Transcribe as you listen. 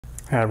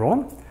Hi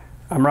everyone,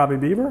 I'm Robbie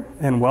Bieber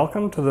and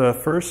welcome to the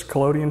first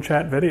Collodion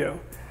chat video.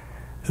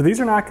 So these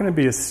are not going to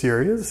be as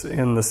serious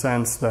in the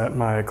sense that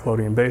my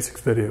Collodion Basics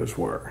videos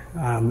were.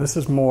 This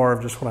is more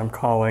of just what I'm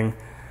calling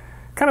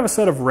kind of a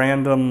set of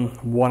random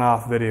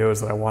one-off videos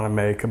that I want to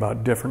make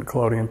about different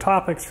Collodion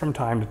topics from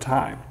time to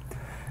time.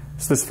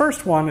 So this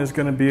first one is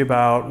going to be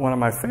about one of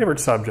my favorite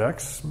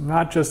subjects,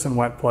 not just in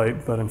wet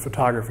plate, but in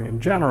photography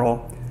in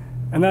general,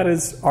 and that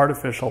is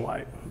artificial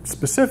light,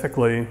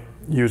 specifically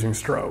using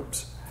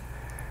strobes.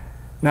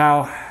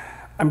 Now,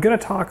 I'm going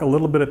to talk a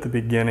little bit at the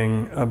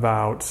beginning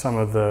about some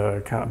of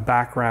the kind of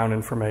background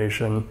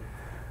information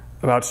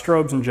about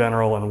strobes in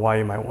general and why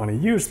you might want to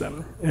use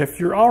them. If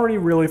you're already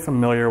really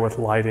familiar with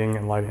lighting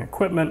and lighting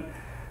equipment,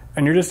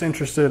 and you're just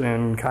interested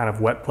in kind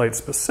of wet plate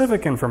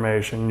specific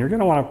information, you're going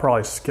to want to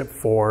probably skip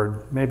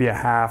forward maybe a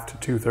half to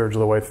two-thirds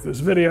of the way through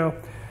this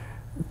video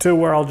to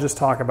where I'll just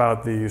talk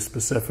about the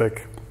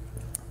specific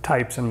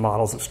types and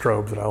models of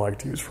strobes that I like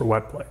to use for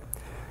wet plate.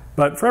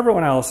 But for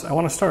everyone else, I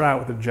want to start out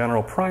with a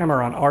general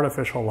primer on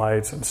artificial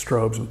lights and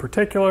strobes in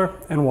particular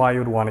and why you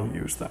would want to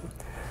use them.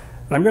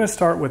 And I'm going to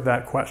start with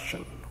that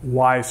question,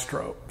 why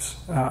strobes?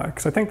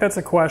 Because I think that's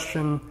a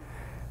question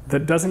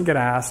that doesn't get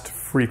asked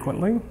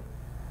frequently.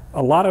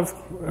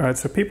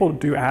 So people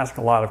do ask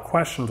a lot of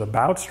questions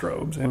about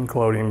strobes in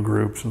Collodion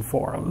groups and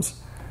forums.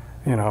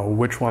 You know,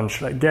 which one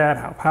should I get?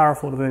 How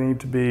powerful do they need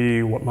to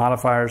be? What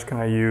modifiers can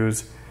I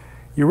use?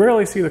 You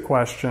rarely see the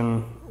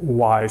question,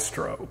 why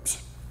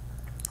strobes?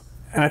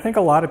 And I think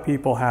a lot of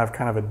people have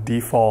kind of a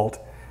default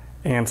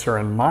answer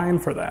in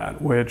mind for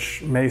that,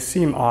 which may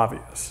seem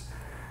obvious.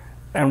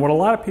 And what a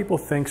lot of people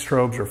think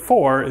strobes are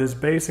for is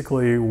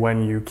basically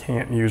when you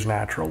can't use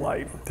natural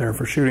light. They're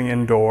for shooting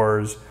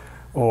indoors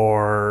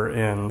or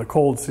in the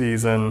cold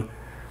season,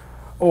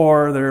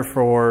 or they're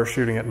for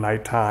shooting at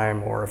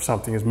nighttime, or if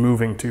something is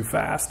moving too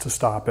fast to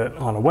stop it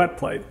on a wet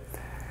plate.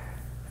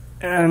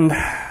 And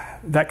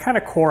that kind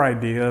of core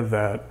idea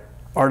that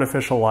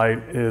artificial light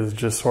is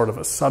just sort of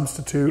a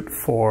substitute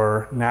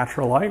for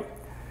natural light,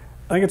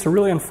 I think it's a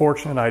really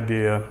unfortunate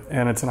idea,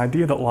 and it's an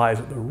idea that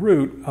lies at the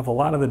root of a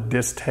lot of the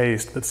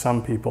distaste that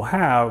some people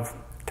have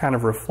kind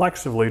of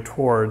reflexively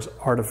towards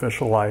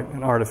artificial light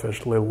and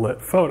artificially lit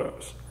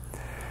photos.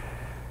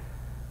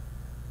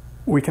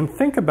 We can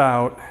think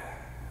about,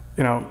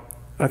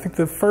 I think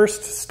the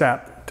first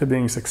step to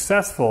being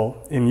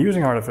successful in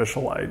using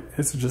artificial light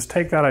is to just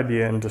take that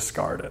idea and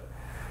discard it.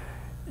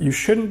 You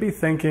shouldn't be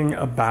thinking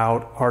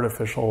about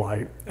artificial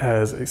light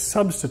as a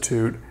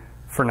substitute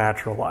for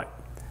natural light.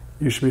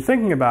 You should be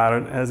thinking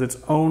about it as its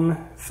own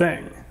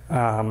thing,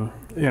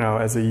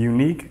 as a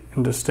unique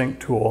and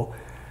distinct tool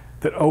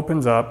that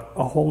opens up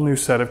a whole new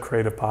set of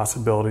creative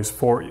possibilities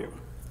for you.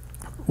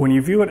 When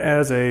you view it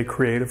as a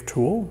creative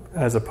tool,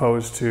 as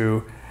opposed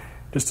to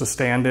just a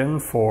stand-in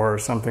for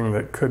something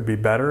that could be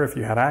better if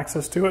you had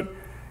access to it,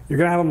 you're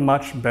going to have a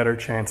much better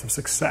chance of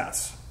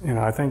success.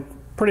 I think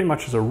pretty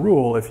much as a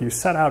rule, if you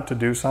set out to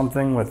do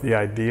something with the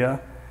idea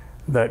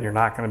that you're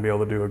not going to be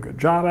able to do a good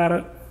job at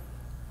it,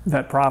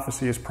 that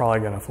prophecy is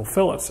probably going to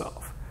fulfill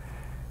itself.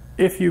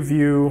 If you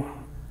view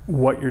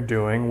what you're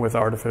doing with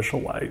artificial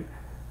light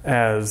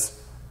as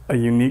a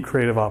unique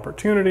creative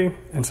opportunity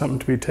and something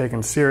to be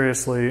taken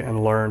seriously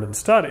and learned and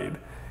studied,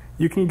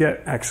 you can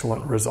get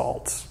excellent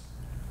results.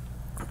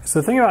 So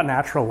the thing about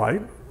natural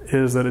light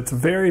is that it's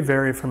very,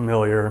 very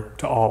familiar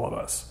to all of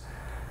us.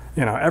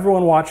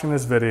 Everyone watching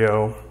this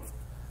video,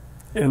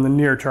 in the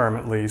near term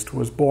at least,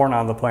 was born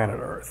on the planet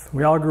Earth.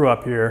 We all grew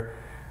up here.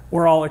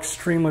 We're all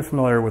extremely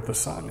familiar with the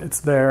sun. It's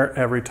there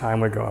every time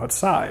we go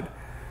outside.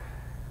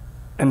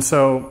 And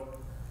so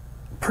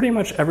pretty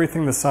much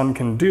everything the sun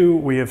can do,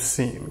 we have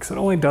seen, because it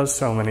only does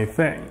so many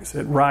things.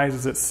 It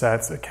rises, it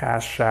sets, it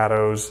casts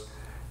shadows,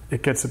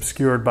 it gets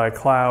obscured by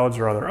clouds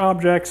or other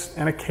objects,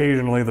 and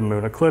occasionally the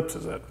moon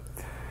eclipses it.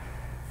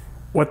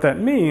 What that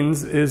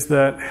means is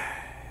that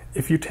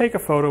if you take a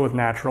photo with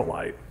natural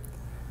light,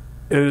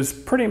 it is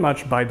pretty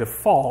much by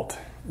default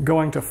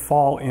going to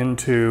fall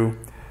into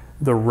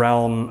the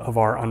realm of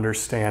our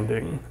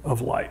understanding of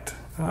light.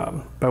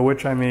 By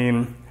which I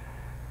mean,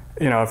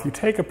 if you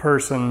take a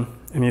person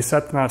and you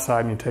set them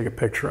outside and you take a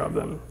picture of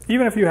them,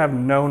 even if you have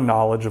no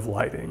knowledge of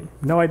lighting,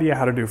 no idea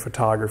how to do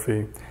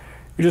photography,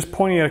 you're just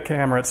pointing a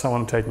camera at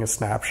someone taking a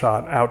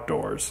snapshot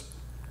outdoors.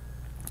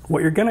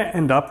 What you're going to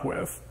end up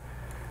with,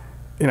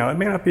 it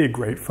may not be a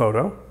great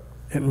photo,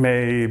 it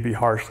may be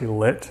harshly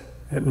lit,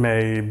 it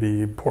may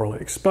be poorly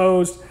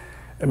exposed,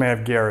 it may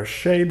have garish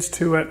shades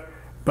to it,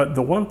 but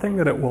the one thing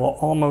that it will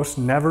almost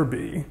never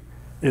be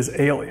is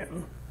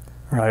alien,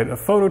 right? A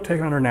photo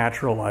taken under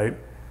natural light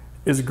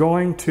is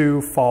going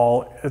to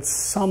fall at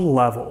some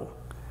level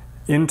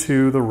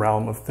into the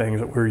realm of things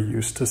that we're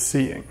used to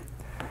seeing.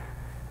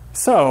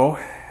 So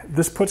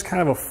this puts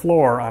kind of a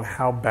floor on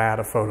how bad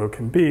a photo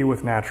can be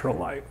with natural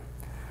light.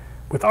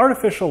 With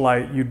artificial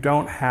light, you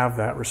don't have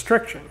that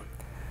restriction.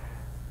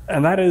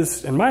 And that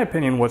is, in my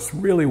opinion, what's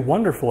really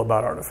wonderful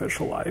about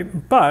artificial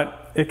light,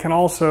 but it can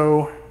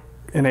also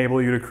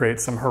enable you to create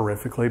some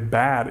horrifically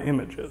bad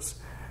images.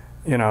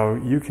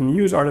 You can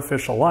use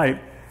artificial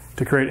light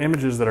to create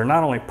images that are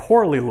not only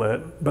poorly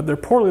lit, but they're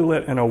poorly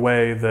lit in a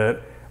way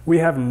that we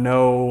have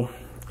no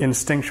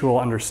instinctual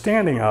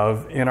understanding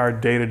of in our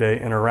day-to-day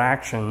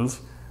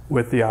interactions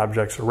with the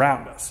objects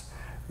around us.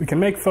 We can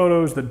make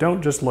photos that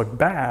don't just look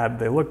bad,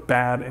 they look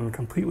bad in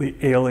completely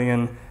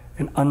alien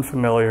and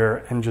unfamiliar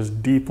and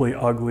just deeply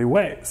ugly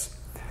ways.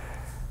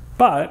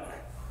 But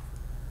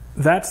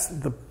that's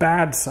the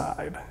bad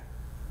side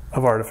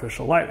of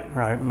artificial lighting,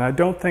 right? And I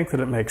don't think that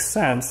it makes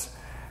sense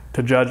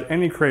to judge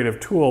any creative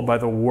tool by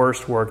the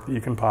worst work that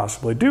you can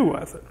possibly do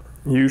with it.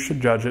 You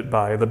should judge it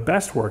by the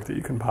best work that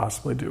you can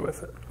possibly do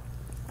with it.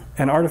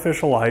 And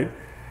artificial light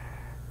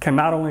can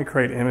not only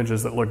create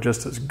images that look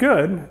just as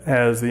good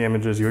as the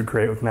images you would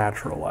create with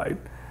natural light,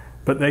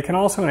 but they can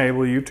also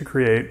enable you to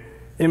create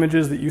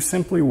images that you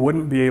simply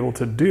wouldn't be able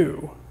to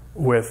do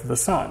with the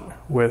sun,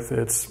 with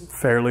its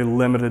fairly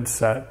limited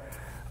set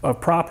of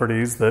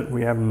properties that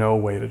we have no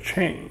way to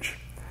change.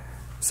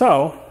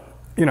 So,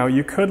 you know,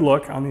 you could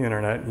look on the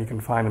internet and you can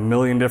find a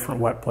million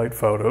different wet plate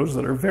photos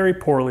that are very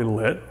poorly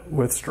lit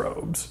with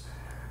strobes.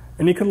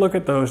 And you can look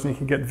at those and you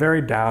can get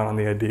very down on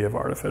the idea of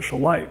artificial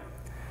light.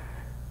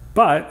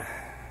 But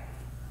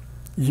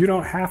you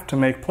don't have to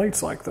make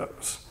plates like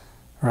those,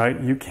 right?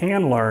 You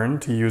can learn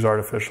to use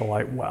artificial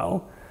light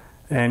well,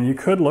 and you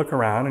could look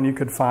around and you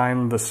could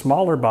find the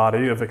smaller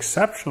body of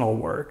exceptional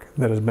work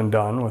that has been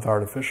done with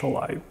artificial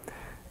light.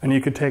 And you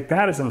could take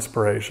that as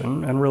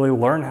inspiration and really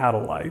learn how to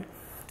light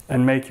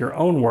and make your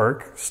own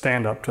work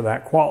stand up to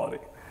that quality,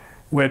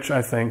 which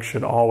I think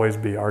should always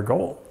be our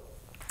goal.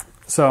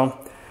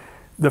 So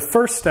the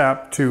first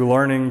step to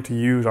learning to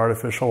use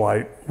artificial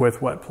light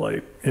with wet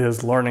plate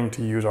is learning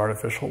to use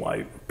artificial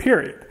light,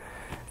 period.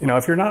 You know,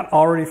 if you're not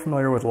already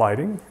familiar with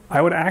lighting,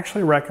 I would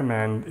actually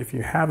recommend, if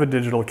you have a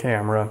digital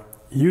camera,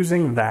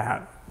 using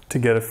that to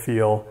get a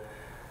feel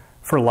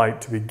for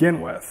light to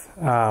begin with.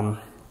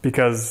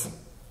 Because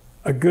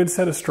a good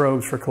set of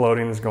strobes for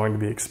Collodion is going to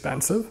be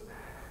expensive,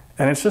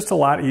 and it's just a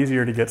lot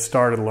easier to get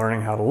started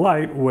learning how to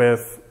light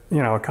with,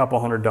 you know, a couple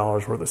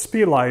 $100s worth of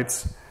speed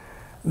lights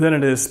than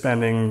it is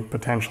spending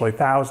potentially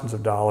thousands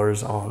of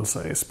dollars on,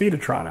 say, a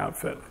Speedotron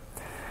outfit.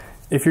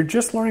 If you're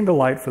just learning to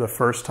light for the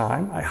first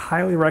time, I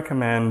highly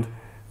recommend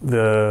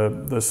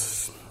the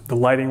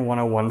Lighting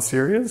 101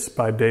 series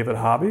by David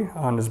Hobby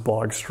on his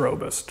blog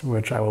Strobes,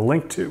 which I will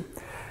link to.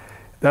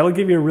 That'll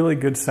give you a really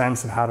good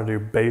sense of how to do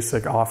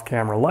basic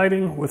off-camera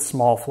lighting with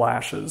small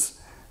flashes,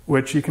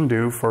 which you can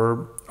do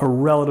for a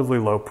relatively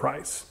low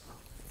price.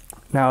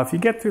 Now, if you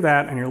get through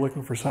that and you're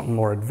looking for something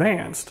more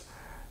advanced,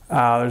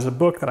 there's a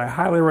book that I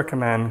highly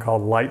recommend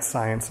called Light,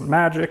 Science, and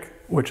Magic,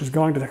 which is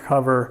going to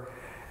cover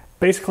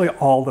basically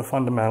all the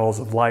fundamentals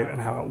of light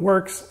and how it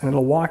works, and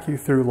it'll walk you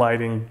through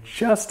lighting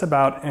just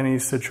about any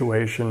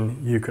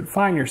situation you could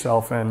find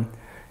yourself in,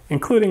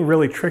 including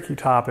really tricky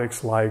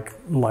topics like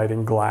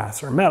lighting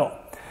glass or metal,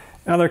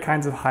 and other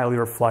kinds of highly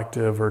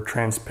reflective or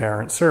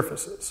transparent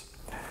surfaces.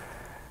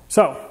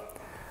 So,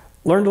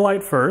 learn to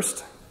light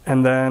first,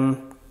 and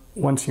then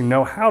once you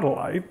know how to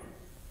light,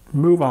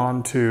 move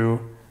on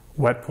to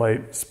wet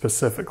plate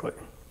specifically.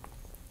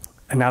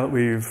 And now that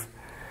we've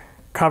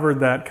covered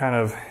that kind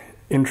of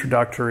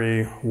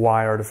introductory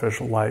why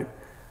artificial light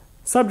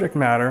subject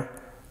matter,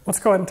 let's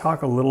go ahead and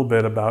talk a little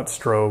bit about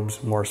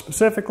strobes more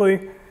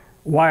specifically,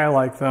 why I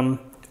like them,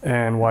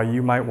 and why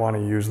you might want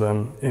to use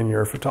them in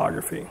your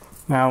photography.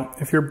 Now,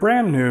 if you're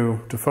brand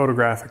new to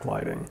photographic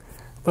lighting,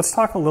 let's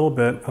talk a little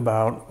bit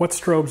about what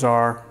strobes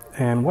are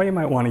and why you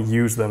might want to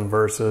use them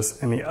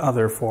versus any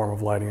other form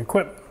of lighting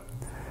equipment.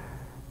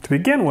 To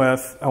begin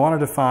with, I want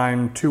to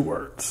define two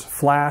words,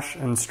 flash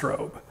and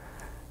strobe.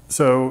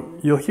 So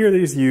you'll hear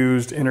these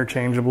used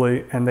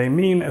interchangeably, and they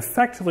mean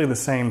effectively the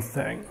same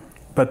thing,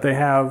 but they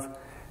have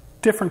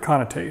different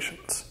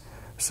connotations.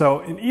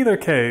 So in either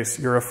case,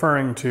 you're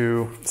referring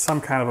to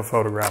some kind of a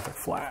photographic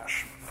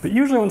flash. But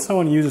usually when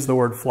someone uses the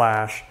word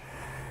flash,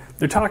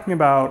 they're talking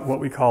about what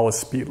we call a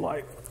speed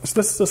light. So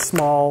this is a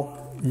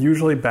small,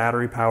 usually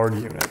battery-powered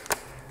unit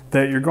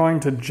that you're going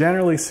to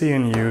generally see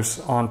in use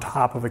on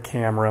top of a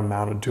camera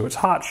mounted to its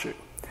hot shoe.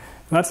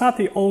 And that's not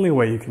the only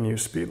way you can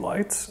use speed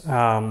lights.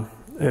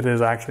 It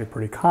is actually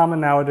pretty common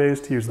nowadays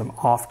to use them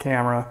off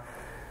camera,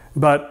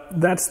 but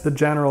that's the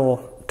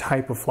general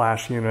type of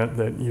flash unit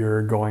that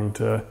you're going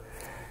to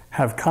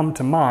have come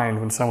to mind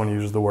when someone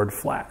uses the word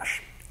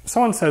flash. If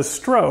someone says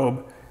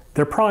strobe,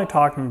 they're probably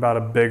talking about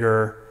a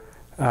bigger,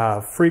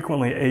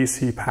 frequently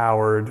AC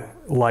powered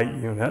light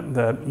unit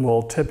that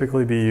will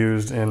typically be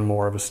used in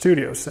more of a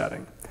studio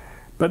setting.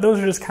 But those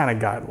are just kind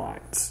of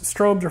guidelines.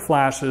 Strobes are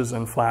flashes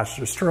and flashes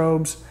are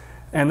strobes,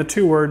 and the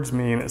two words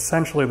mean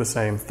essentially the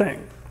same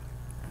thing.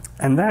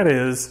 And that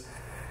is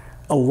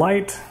a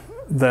light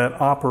that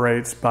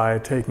operates by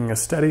taking a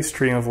steady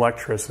stream of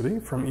electricity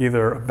from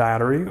either a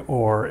battery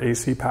or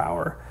AC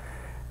power,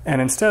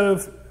 and instead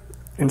of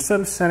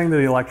sending the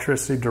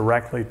electricity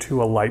directly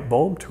to a light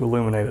bulb to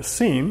illuminate a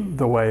scene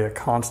the way a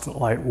constant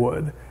light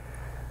would,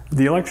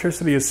 the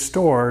electricity is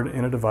stored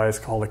in a device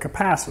called a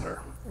capacitor,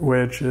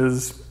 which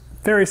is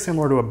very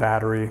similar to a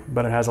battery,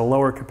 but it has a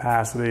lower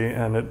capacity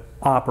and it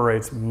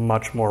operates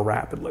much more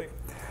rapidly.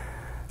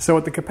 So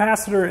what the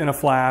capacitor in a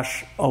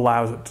flash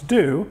allows it to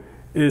do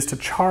is to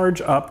charge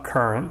up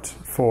current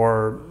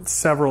for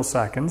several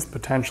seconds,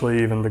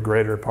 potentially even the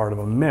greater part of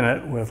a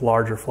minute with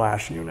larger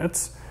flash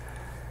units.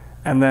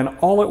 And then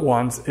all at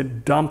once,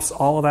 it dumps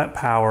all of that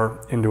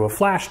power into a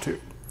flash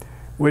tube,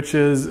 which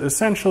is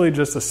essentially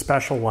just a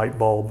special light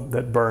bulb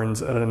that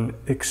burns at an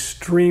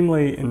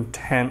extremely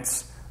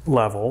intense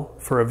level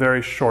for a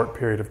very short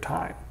period of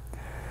time.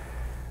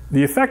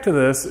 The effect of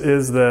this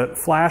is that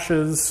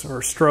flashes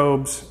or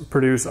strobes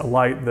produce a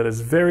light that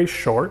is very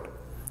short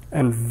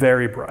and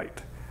very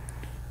bright.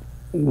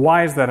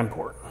 Why is that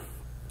important?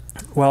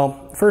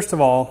 Well, first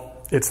of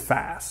all, it's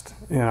fast.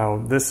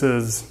 This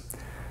is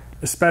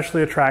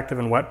especially attractive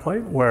in wet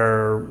plate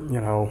where,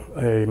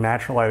 a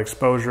natural light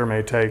exposure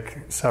may take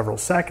several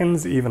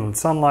seconds, even in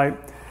sunlight,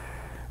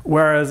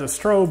 whereas a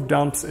strobe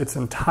dumps its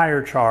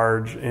entire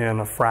charge in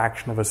a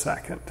fraction of a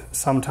second.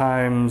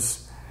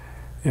 Sometimes,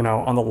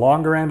 on the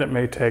longer end, it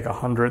may take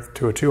 100th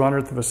to a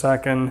 200th of a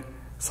second.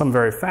 Some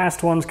very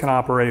fast ones can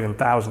operate in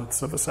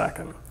thousandths of a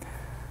second.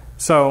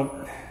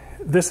 So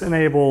this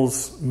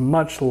enables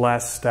much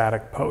less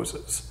static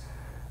poses.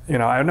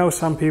 I know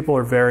some people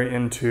are very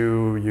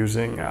into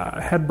using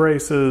head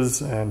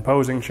braces and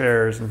posing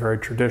chairs and very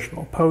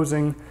traditional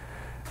posing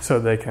so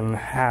they can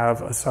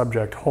have a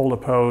subject hold a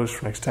pose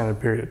for an extended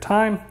period of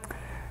time.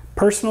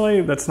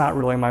 Personally, that's not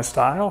really my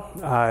style.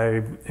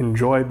 I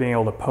enjoy being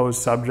able to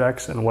pose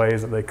subjects in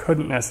ways that they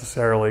couldn't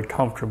necessarily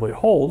comfortably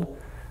hold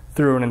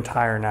through an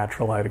entire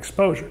natural light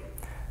exposure.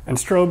 And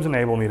strobes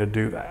enable me to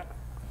do that.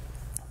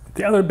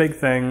 The other big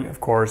thing, of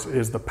course,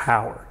 is the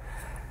power.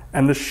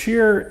 And the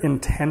sheer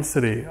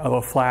intensity of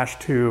a flash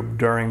tube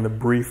during the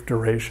brief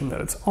duration that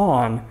it's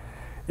on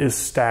is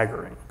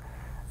staggering.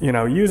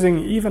 Using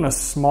even a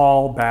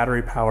small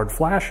battery-powered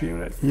flash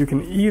unit, you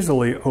can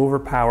easily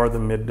overpower the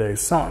midday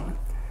sun.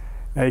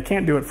 Now, you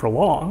can't do it for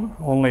long,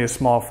 only a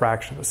small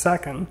fraction of a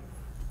second,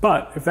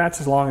 but if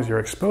that's as long as your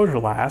exposure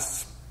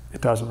lasts,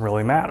 it doesn't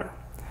really matter.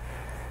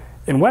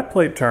 In wet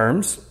plate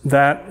terms,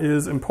 that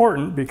is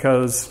important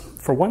because,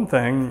 for one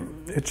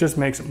thing, it just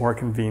makes it more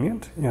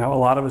convenient. A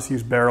lot of us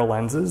use barrel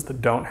lenses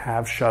that don't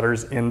have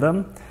shutters in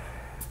them.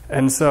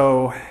 And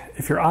so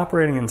if you're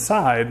operating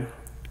inside,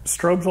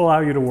 strobes allow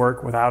you to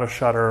work without a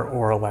shutter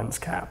or a lens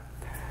cap.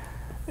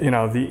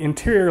 The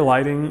interior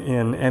lighting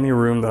in any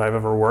room that I've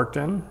ever worked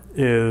in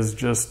is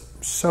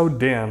just so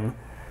dim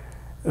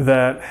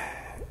that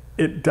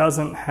it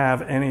doesn't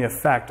have any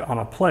effect on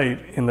a plate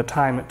in the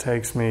time it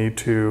takes me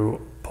to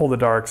pull the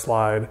dark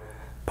slide,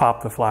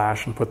 pop the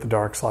flash, and put the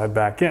dark slide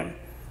back in.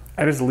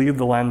 I just leave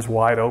the lens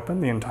wide open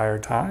the entire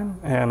time,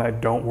 and I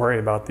don't worry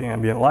about the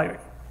ambient lighting.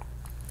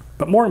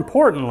 But more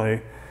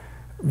importantly,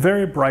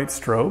 very bright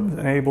strobes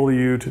enable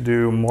you to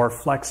do more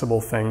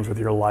flexible things with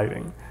your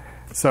lighting.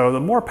 So the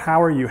more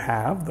power you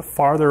have, the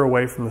farther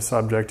away from the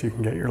subject you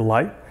can get your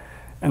light,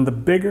 and the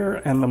bigger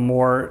and the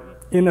more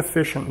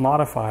inefficient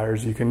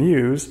modifiers you can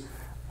use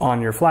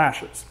on your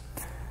flashes.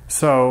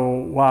 So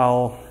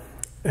while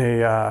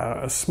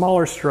a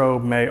smaller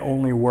strobe may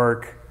only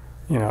work,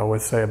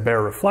 with say a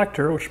bare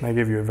reflector, which may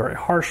give you a very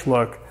harsh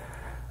look,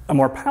 a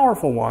more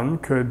powerful one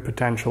could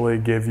potentially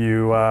give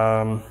you,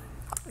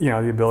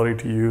 the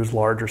ability to use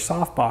larger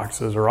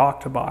softboxes or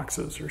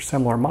octaboxes or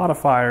similar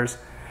modifiers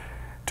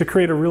to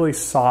create a really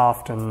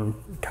soft and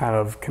kind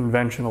of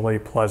conventionally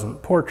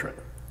pleasant portrait.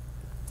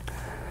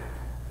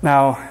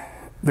 Now,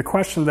 the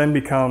question then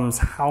becomes,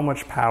 how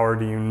much power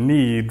do you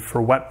need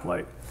for wet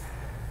plate?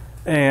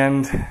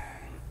 And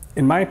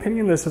in my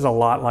opinion, this is a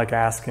lot like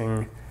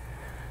asking,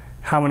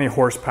 how many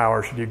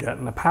horsepower should you get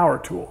in a power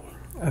tool?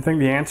 I think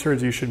the answer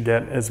is you should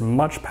get as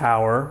much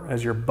power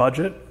as your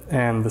budget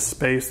and the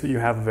space that you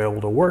have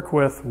available to work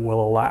with will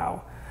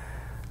allow.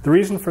 The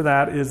reason for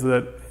that is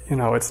that,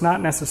 it's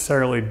not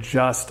necessarily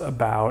just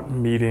about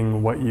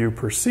meeting what you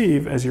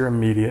perceive as your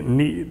immediate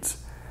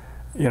needs.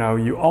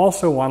 You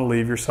also want to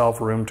leave yourself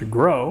room to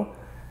grow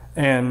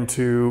and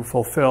to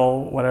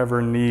fulfill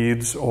whatever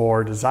needs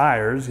or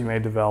desires you may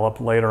develop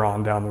later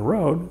on down the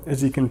road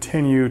as you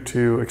continue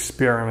to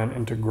experiment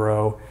and to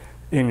grow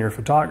in your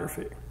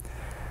photography.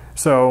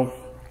 So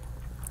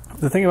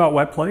the thing about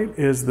wet plate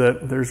is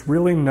that there's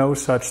really no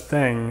such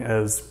thing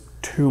as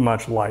too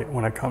much light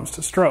when it comes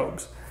to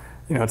strobes.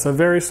 It's a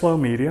very slow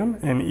medium,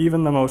 and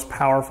even the most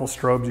powerful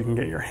strobes you can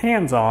get your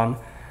hands on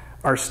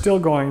are still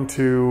going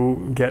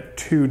to get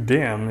too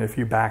dim if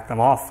you back them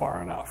off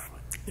far enough.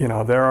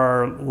 There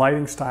are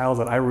lighting styles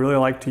that I really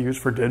like to use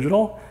for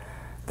digital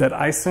that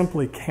I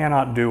simply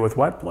cannot do with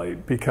wet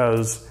plate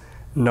because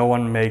no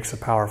one makes a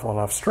powerful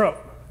enough strobe,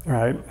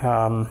 right?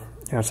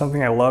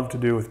 Something I love to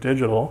do with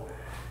digital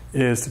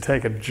is to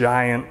take a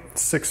giant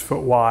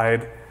 6-foot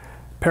wide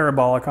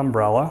parabolic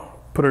umbrella,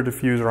 put a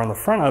diffuser on the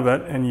front of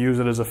it, and use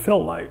it as a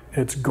fill light.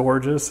 It's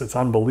gorgeous, it's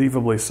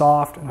unbelievably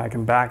soft, and I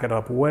can back it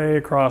up way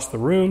across the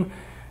room,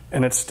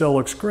 and it still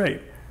looks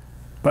great.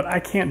 But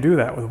I can't do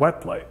that with wet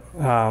plate.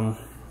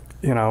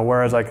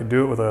 Whereas I could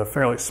do it with a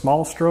fairly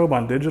small strobe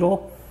on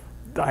digital,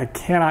 I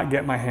cannot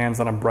get my hands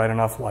on a bright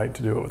enough light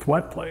to do it with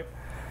wet plate.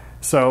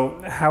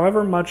 So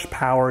however much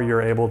power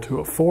you're able to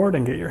afford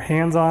and get your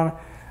hands on,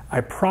 I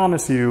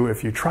promise you,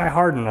 if you try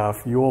hard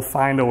enough, you will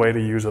find a way to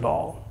use it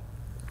all.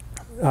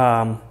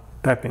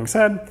 That being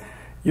said,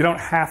 you don't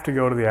have to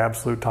go to the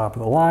absolute top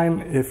of the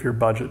line if your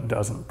budget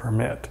doesn't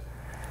permit.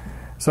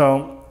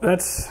 So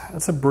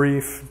that's a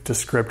brief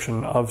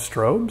description of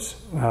strobes,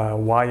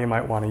 why you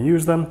might want to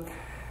use them.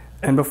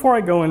 And before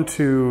I go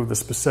into the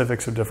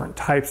specifics of different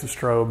types of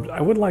strobes,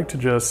 I would like to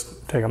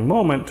just take a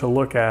moment to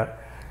look at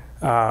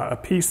a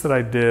piece that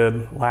I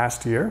did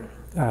last year.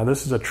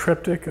 This is a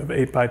triptych of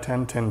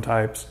 8x10 tin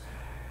types.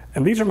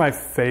 And these are my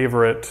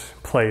favorite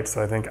plates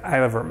that I think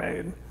I've ever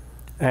made.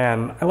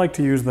 And I like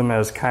to use them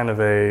as kind of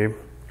a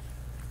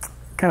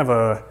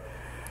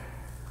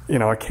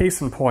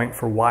case in point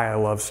for why I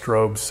love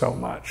strobes so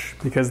much.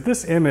 Because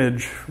this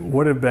image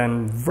would have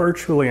been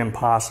virtually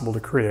impossible to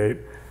create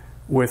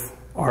with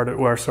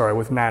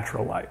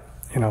natural light.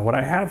 What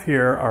I have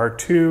here are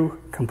two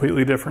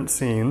completely different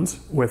scenes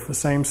with the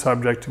same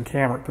subject and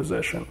camera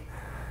position.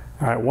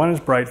 All right, one is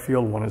bright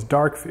field, one is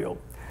dark field.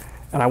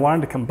 And I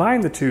wanted to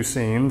combine the two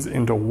scenes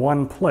into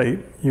one plate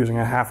using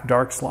a half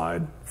dark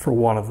slide for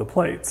one of the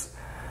plates.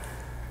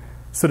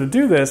 So to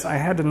do this, I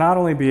had to not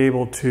only be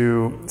able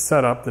to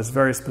set up this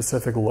very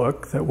specific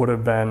look that would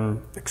have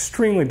been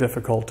extremely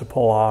difficult to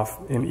pull off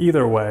in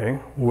either way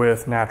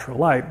with natural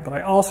light, but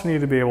I also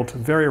needed to be able to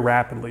very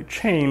rapidly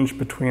change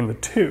between the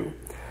two.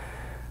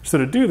 So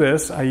to do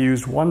this, I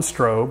used one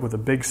strobe with a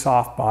big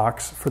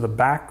softbox for the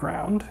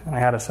background, and I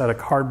had a set of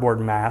cardboard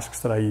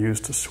masks that I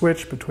used to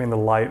switch between the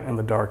light and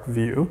the dark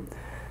view.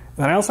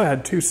 And I also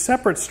had two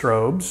separate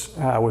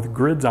strobes with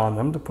grids on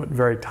them to put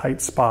very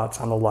tight spots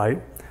on the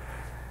light,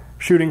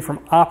 shooting from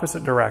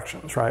opposite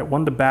directions, right?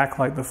 One to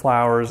backlight the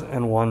flowers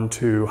and one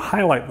to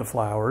highlight the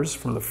flowers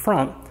from the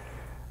front,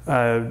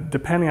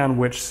 depending on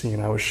which scene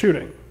I was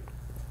shooting.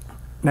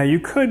 Now you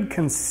could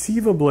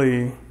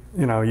conceivably,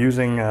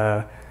 using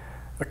a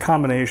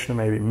combination of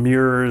maybe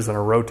mirrors and a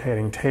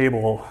rotating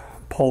table,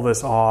 pull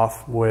this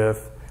off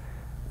with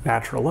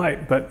natural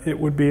light, but it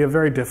would be a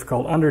very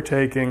difficult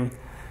undertaking.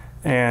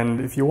 And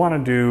if you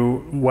want to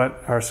do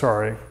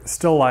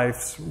still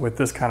lifes with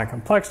this kind of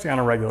complexity on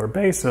a regular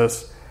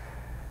basis,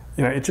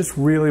 it just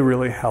really,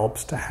 really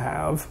helps to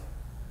have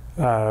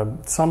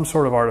some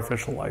sort of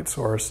artificial light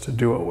source to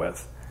do it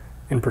with.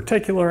 In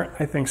particular,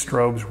 I think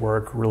strobes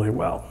work really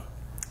well.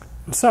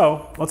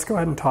 So let's go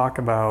ahead and talk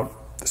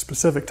about the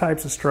specific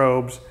types of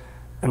strobes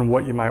and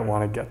what you might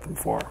want to get them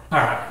for. All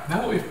right,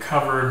 now that we've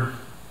covered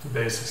the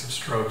basics of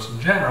strobes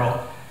in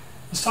general,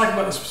 let's talk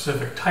about the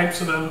specific types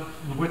of them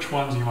and which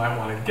ones you might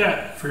want to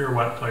get for your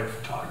wet plate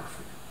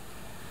photography.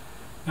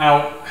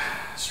 Now,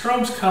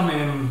 strobes come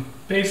in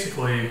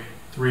basically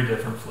 3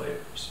 different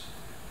flavors.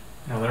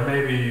 There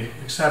may be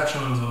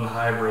exceptions and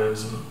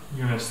hybrids and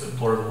units that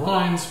blur the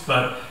lines,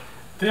 but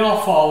they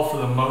all fall for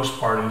the most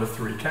part into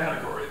 3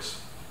 categories.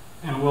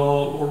 And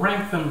we'll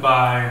rank them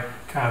by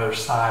kind of their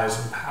size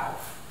and power.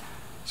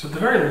 So at the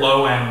very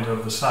low end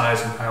of the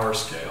size and power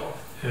scale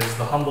is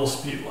the humble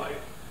Speedlight.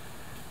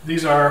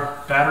 These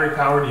are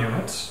battery-powered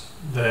units.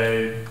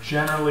 They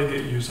generally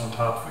get used on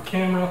top of a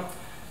camera,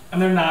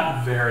 and they're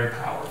not very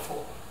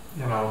powerful.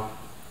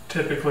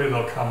 Typically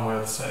they'll come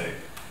with, say,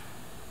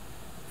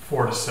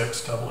 4 to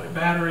 6 AA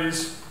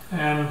batteries,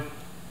 and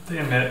they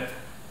emit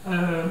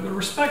a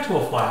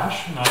respectable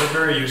flash. They're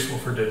very useful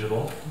for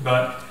digital,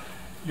 but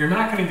you're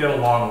not going to get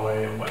a long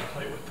way in wet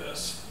plate with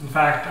this. In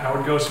fact, I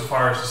would go so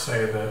far as to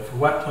say that for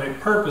wet plate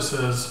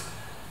purposes,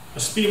 a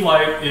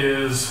Speedlight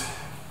is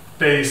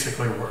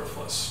basically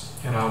worthless.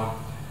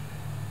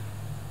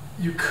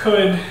 You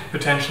could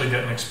potentially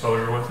get an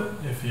exposure with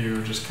it if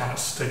you just kind of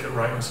stick it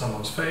right in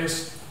someone's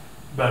face,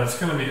 but it's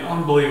going to be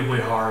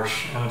unbelievably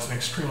harsh and it's an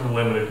extremely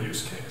limited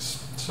use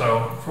case.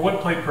 So for wet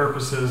plate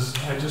purposes,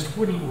 I just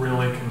wouldn't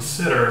really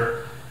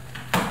consider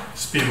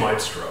Speedlight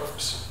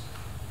strobes.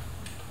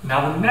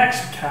 Now the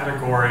next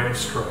category of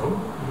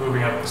strobe,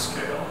 moving up the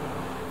scale,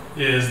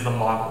 is the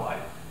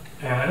monolight.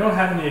 And I don't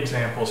have any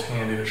examples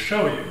handy to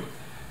show you,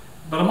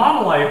 but a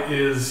monolight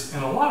is,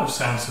 in a lot of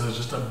senses,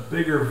 just a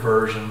bigger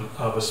version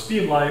of a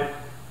Speedlight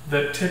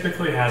that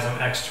typically has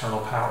an external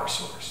power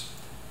source.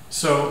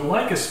 So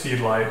like a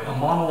Speedlight, a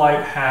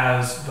monolight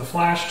has the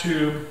flash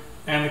tube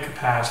and the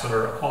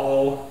capacitor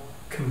all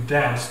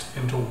condensed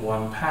into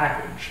one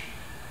package.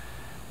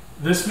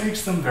 This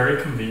makes them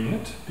very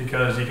convenient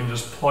because you can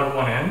just plug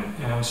one in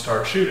and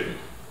start shooting.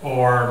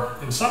 Or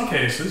in some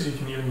cases, you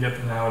can even get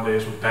them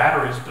nowadays with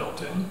batteries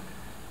built in.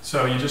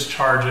 So you just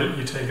charge it,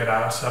 you take it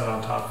out, set it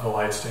on top of the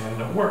light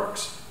stand, and it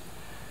works.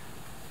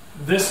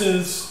 This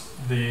is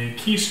the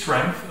key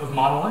strength of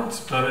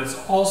monolights, but it's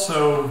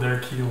also their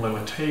key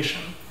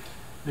limitation.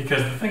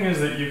 Because the thing is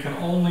that you can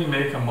only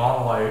make a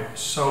monolight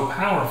so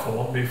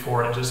powerful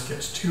before it just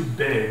gets too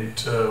big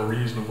to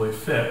reasonably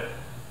fit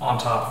on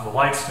top of the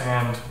light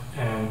stand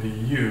and be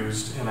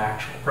used in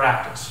actual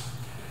practice.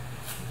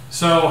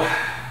 So,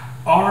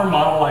 are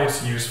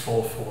monolights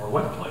useful for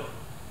wet plate?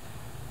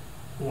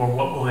 Or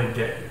what will they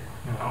get you?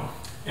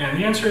 And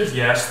the answer is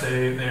yes,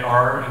 they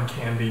are and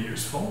can be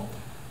useful.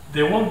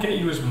 They won't get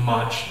you as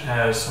much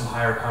as some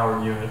higher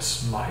powered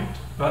units might,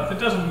 but that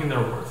doesn't mean they're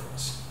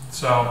worthless.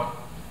 So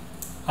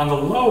on the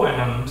low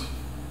end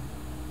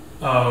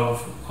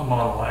of a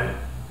monolight,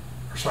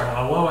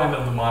 on the low end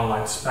of the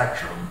monolight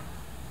spectrum,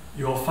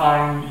 you'll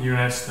find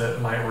units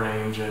that might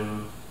range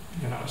in,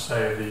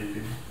 say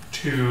the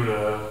 2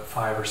 to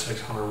 5 or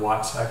 600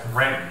 watt second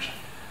range.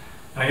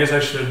 And I guess I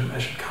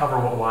should cover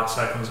what watt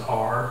seconds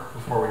are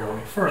before we go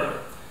any further.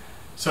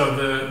 So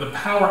the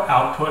power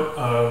output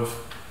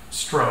of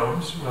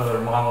strobes, whether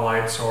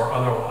monolights or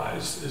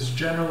otherwise, is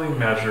generally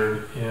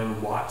measured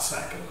in watt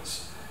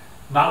seconds.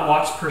 Not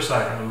watts per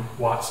second,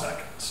 watt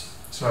seconds.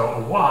 So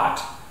a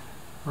watt,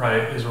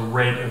 right, is a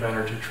rate of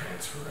energy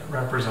transfer. It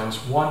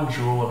represents 1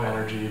 joule of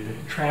energy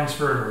being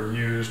transferred or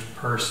used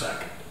per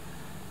second.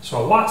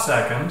 So a watt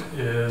second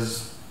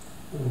is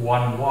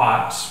 1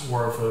 watt's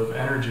worth of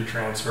energy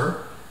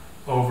transfer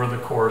over the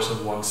course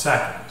of 1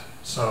 second.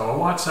 So a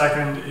watt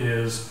second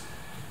is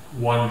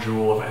 1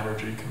 joule of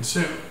energy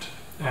consumed.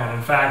 And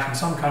in fact, in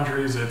some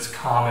countries, it's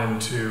common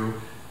to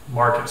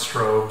market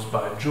strobes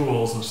by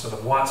joules instead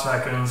of watt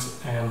seconds,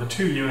 and the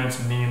two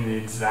units mean the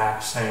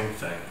exact same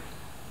thing.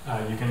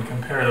 You can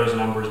compare those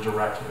numbers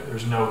directly.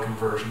 There's no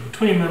conversion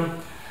between them.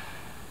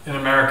 In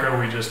America,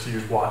 we just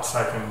use watt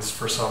seconds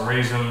for some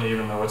reason,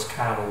 even though it's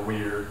kind of a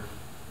weird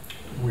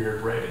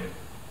rating.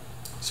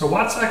 So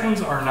watt seconds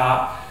are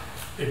not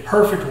a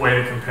perfect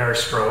way to compare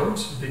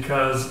strobes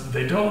because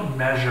they don't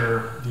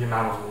measure the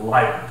amount of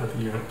light that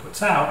the unit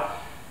puts out.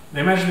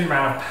 They measure the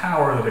amount of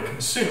power that it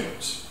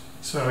consumes.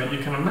 So you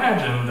can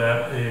imagine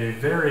that a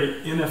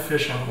very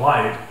inefficient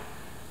light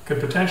could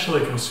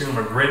potentially consume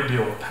a great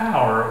deal of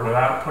power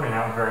without putting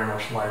out very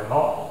much light at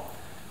all.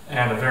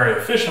 And a very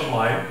efficient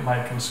light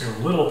might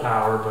consume little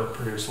power but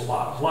produce a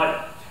lot of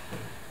light.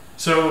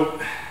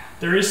 So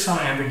there is some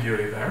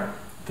ambiguity there.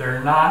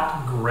 They're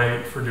not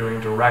great for doing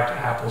direct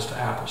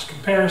apples-to-apples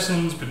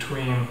comparisons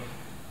between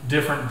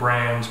different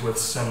brands with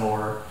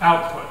similar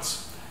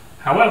outputs.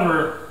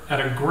 However, at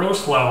a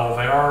gross level,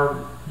 they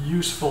are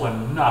useful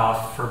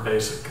enough for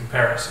basic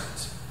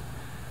comparisons.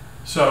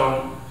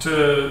 So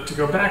to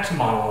go back to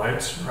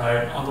monolights,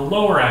 right, on the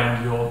lower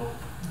end, you'll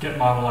get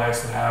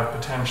monolights that have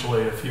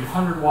potentially a few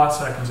hundred watt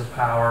seconds of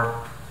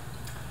power.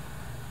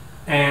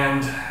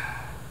 And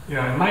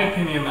in my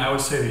opinion, I would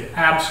say the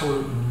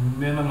absolute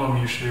minimum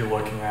you should be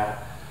looking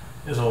at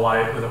is a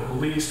light with at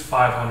least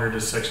 500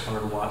 to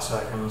 600 watt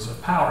seconds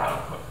of power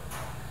output.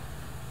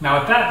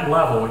 Now at that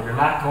level, you're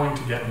not going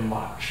to get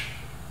much.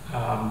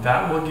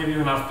 That will give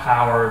you enough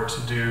power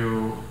to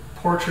do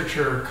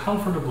portraiture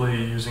comfortably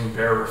using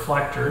bare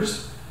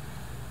reflectors,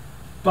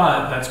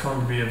 but that's going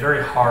to be a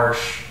very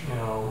harsh,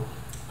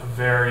 a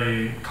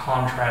very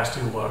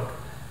contrasty look,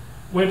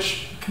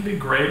 which can be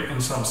great in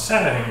some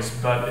settings,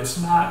 but it's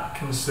not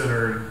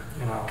considered,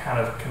 kind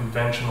of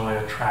conventionally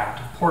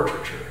attractive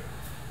portraiture.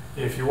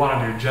 If you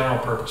want to do general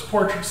purpose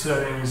portrait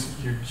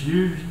settings,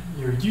 you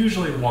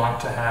usually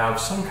want to have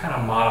some kind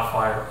of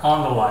modifier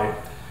on the light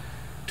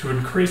to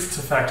increase its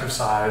effective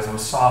size and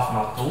soften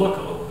up the look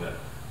a little bit.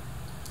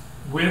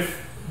 With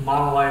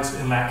monolights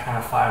in that kind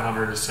of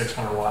 500 to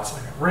 600 watt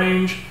second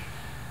range,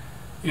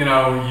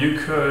 you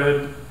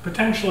could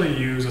potentially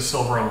use a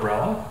silver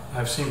umbrella.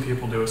 I've seen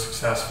people do it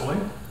successfully.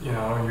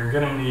 You're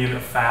going to need a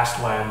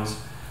fast lens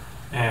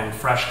and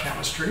fresh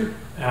chemistry.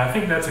 And I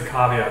think that's a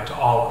caveat to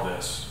all of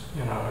this.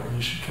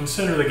 You should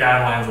consider the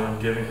guidelines that I'm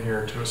giving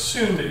here to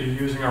assume that you're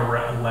using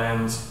a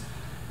lens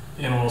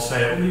in, we'll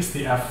say, at least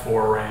the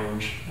f4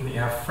 range, and the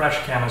f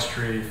fresh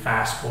chemistry,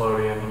 fast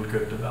collodion, and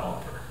good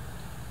developer.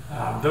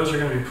 Those are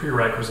going to be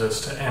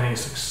prerequisites to any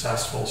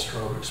successful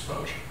strobe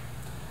exposure.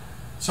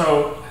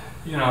 So,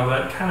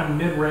 that kind of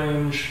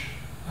mid-range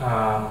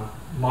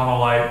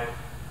monolight,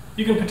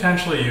 you can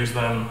potentially use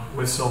them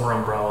with silver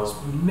umbrellas,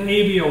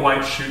 maybe a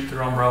white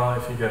shoot-through umbrella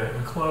if you get it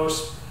in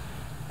close.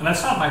 And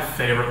that's not my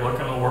favorite look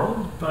in the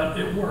world, but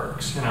it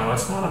works.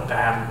 It's not a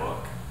bad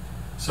look.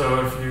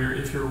 So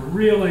if you're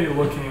really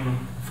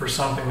looking for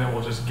something that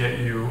will just get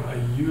you a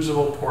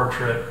usable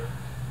portrait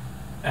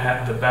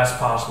at the best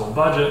possible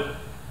budget,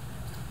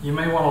 you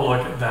may want to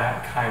look at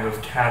that kind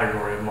of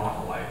category of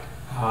monolight.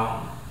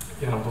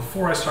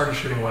 Before I started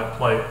shooting wet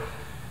plate,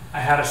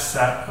 I had a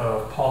set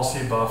of Paul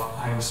C. Buff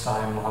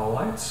Einstein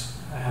monolights,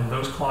 and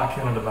those clock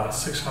in at about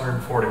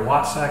 640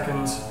 watt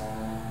seconds,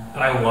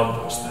 and I love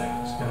those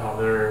things.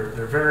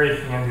 They're very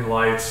handy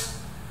lights.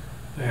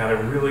 They had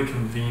a really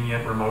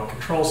convenient remote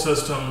control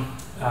system.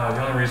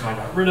 The only reason I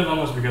got rid of them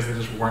was because they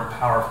just weren't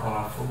powerful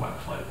enough for wet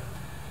plate.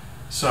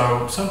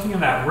 So something in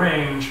that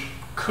range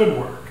could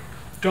work.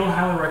 Don't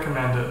highly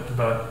recommend it,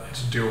 but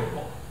it's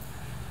doable.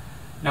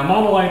 Now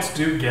monolights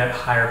do get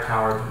higher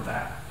power than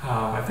that.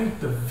 I think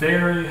the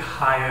very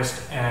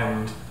highest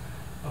end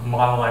of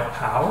monolight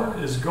power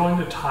is going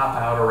to top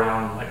out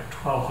around like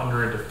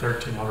 1200 to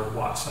 1300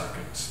 watt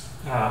seconds.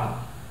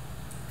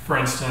 For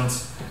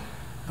instance,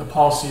 the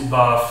Paul C.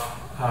 Buff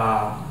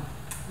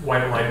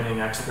White Lightning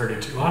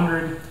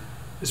X3200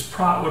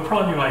 would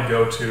probably be my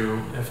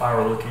go-to if I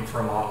were looking for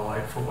a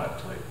monolight for wet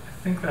plate.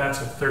 I think that's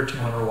a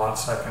 1300 watt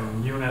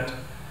second unit.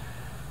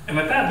 And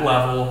at that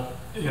level,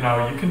 you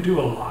know, you can do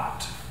a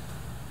lot.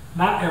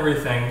 Not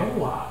everything, but a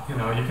lot. You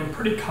know, you can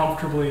pretty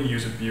comfortably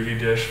use a beauty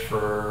dish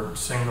for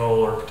single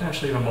or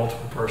potentially even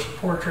multiple person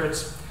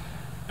portraits.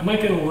 It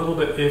might get a little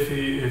bit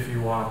iffy if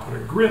you want to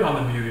put a grid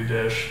on the beauty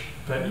dish,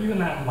 but even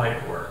that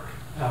might work.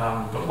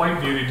 But white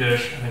beauty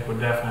dish, I think,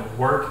 would definitely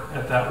work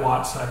at that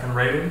watt second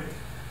rating.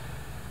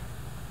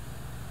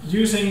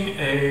 Using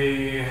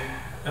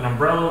an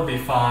umbrella would be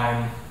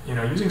fine. You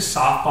know, using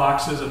soft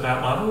boxes at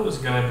that level is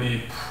going to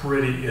be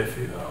pretty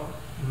iffy though.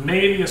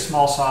 Maybe a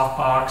small soft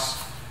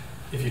box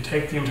if you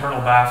take the internal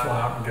baffle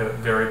out and get it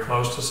very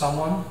close to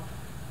someone.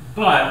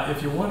 But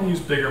if you want to use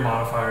bigger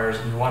modifiers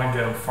and you want to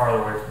get them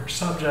farther away from your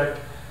subject,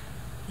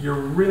 you're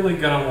really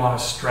going to want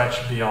to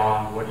stretch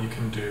beyond what you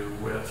can do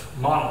with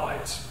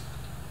monolights.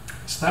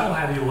 So that will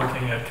have you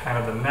looking at kind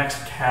of the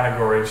next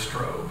category of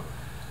strobe,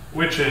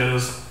 which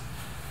is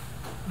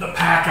the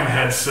pack and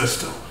head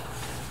system.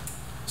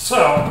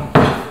 So,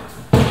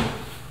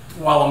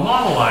 while a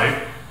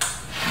monolight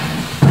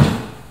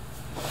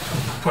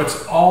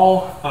puts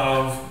all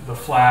of the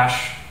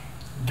flash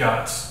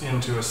guts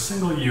into a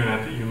single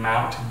unit that you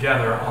mount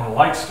together on a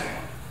light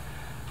stand,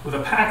 with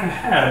a pack and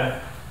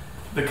head,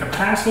 the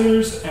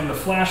capacitors and the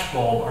flash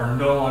bulb are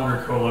no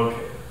longer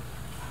co-located.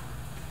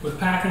 With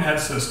pack and head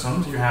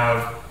systems, you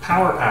have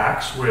power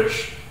packs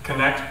which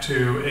connect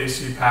to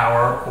AC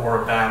power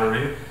or a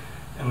battery,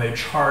 and they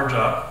charge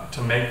up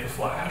to make the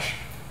flash.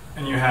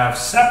 And you have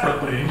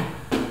separately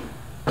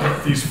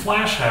these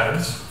flash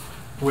heads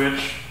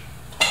which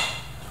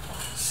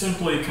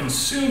simply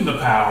consume the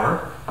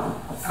power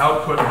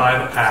output by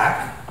the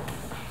pack,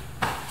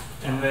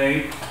 and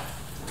they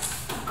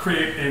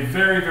create a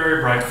very, very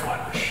bright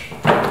flash.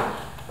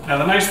 Now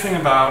the nice thing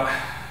about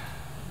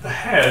the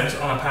heads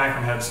on a pack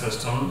and head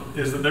system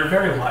is that they're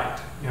very light.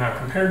 You know,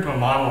 compared to a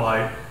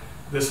monolight,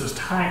 this is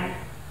tiny.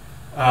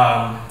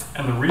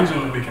 And the reason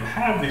that we can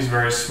have these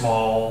very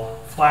small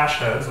flash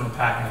heads in the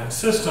pack and head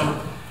system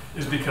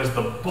is because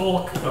the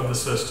bulk of the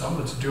system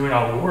that's doing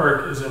all the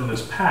work is in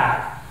this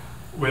pack,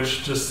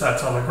 which just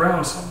sits on the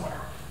ground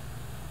somewhere.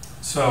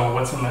 So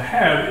what's in the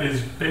head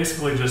is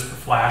basically just the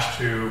flash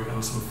tube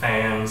and some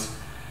fans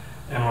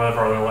and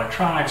whatever other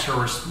electronics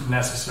are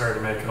necessary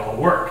to make it all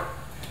work.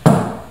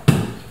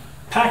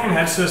 Pack and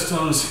head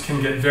systems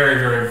can get very,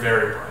 very,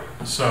 very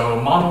bright. So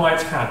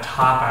monolights kind of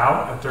top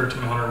out at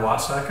 1300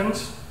 watt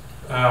seconds.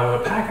 With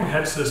a pack and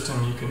head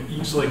system, you can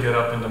easily get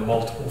up into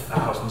multiple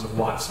thousands of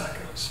watt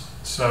seconds.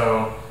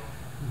 So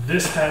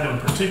this head in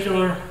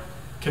particular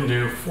can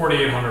do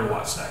 4800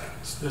 watt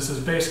seconds. This is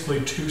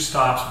basically 2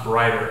 stops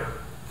brighter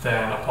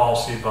than a Paul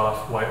C.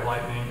 Buff White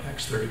Lightning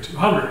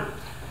X3200.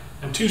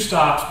 And 2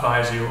 stops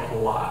buys you a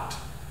lot.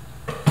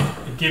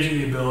 It gives you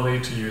the ability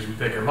to use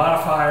bigger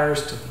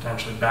modifiers to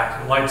potentially back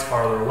your lights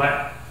farther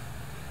away.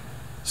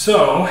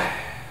 So,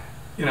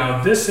 you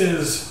know, this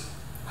is,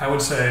 I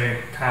would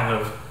say, kind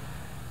of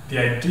the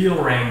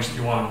ideal range that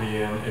you want to be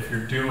in if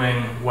you're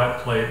doing wet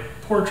plate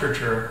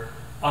portraiture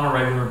on a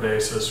regular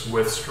basis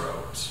with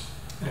strobes.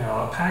 You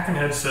know, a pack and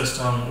head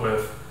system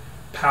with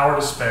power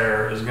to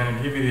spare is going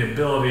to give you the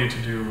ability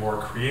to do more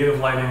creative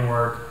lighting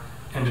work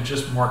and to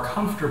just more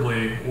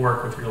comfortably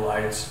work with your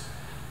lights,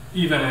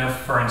 even if,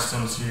 for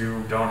instance,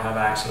 you don't have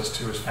access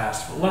to as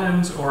fast of a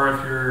lens or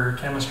if your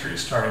chemistry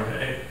is starting to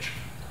age.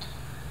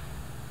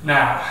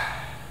 Now,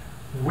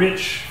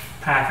 which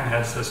pack and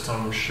head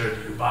system should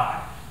you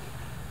buy?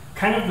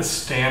 Kind of the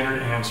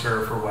standard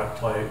answer for wet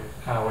plate,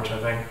 which I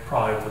think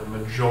probably the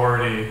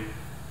majority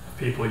of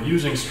people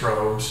using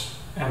strobes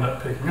end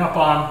up picking up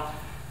on,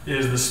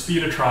 is the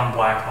Speedotron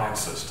blackline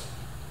system.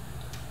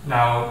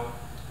 Now,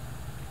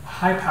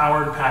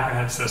 high-powered pack and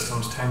head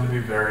systems tend to be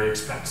very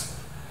expensive.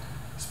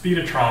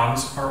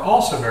 Speedotrons are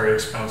also very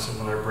expensive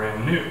when they're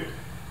brand new.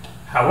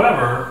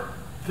 However,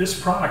 this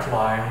product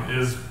line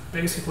is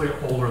basically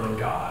older than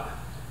God.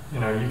 You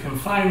know, you can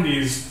find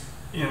these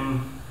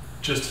in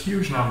just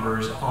huge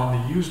numbers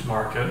on the used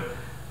market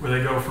where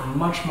they go for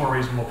much more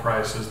reasonable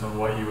prices than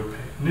what you would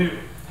pay new.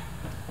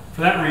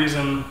 For that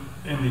reason,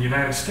 in the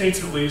United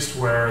States at least,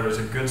 where there's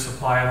a good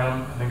supply of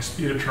them, I think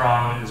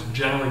Speedotron is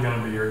generally going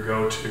to be your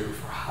go-to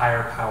for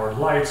higher powered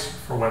lights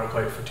for wet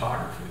plate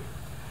photography.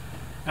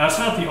 Now, it's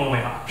not the only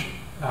option.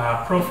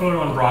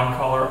 Profoto and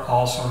Broncolor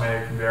also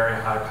make very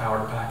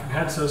high-powered pack and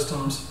head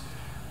systems,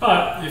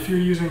 but if you're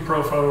using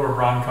Profoto or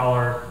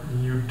Broncolor,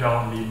 you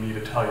don't need me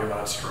to tell you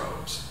about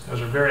strobes.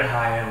 Those are very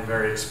high-end,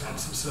 very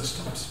expensive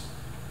systems.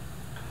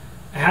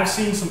 I have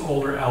seen some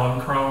older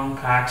Elechrome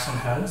packs and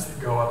heads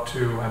that go up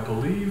to, I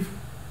believe,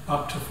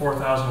 up to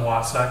 4000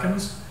 watt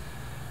seconds.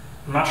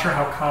 I'm not sure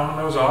how common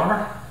those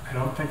are. I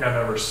don't think I've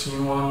ever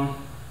seen one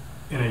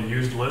in a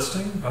used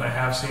listing, but I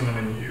have seen them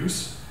in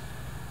use.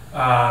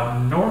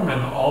 Norman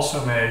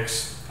also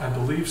makes, I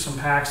believe, some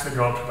packs that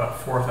go up to about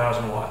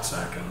 4000 watt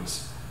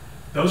seconds.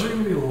 Those are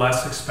going to be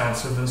less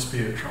expensive than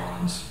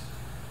Speedotrons,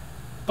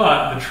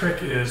 but the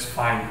trick is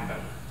finding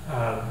them.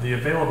 The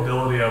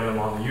availability of them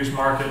on the used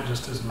market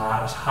just is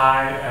not as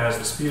high as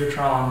the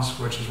Speedotrons,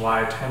 which is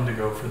why I tend to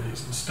go for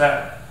these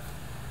instead.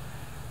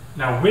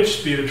 Now,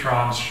 which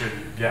Speedotrons should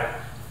you get?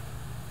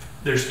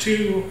 There's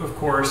two, of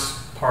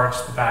course,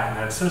 parts, the back and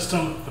head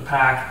system, the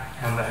pack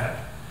and the head.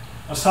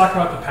 Let's talk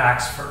about the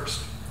packs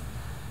first.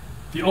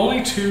 The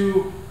only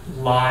two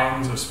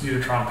lines of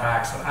Speedotron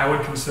packs that I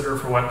would consider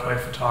for wet plate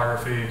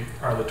photography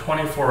are the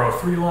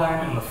 2403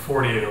 line and the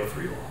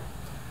 4803 line.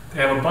 They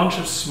have a bunch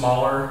of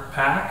smaller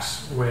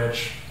packs,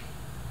 which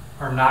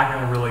are not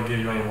going to really give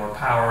you any more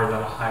power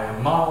than a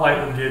high-end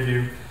monolight would give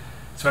you,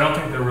 so I don't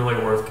think they're really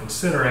worth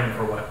considering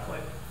for wet plate.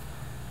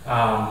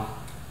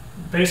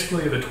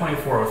 Basically, the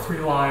 2403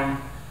 line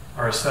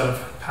are a set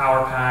of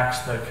power packs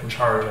that can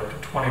charge up to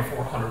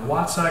 2400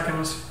 watt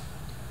seconds.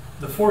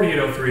 The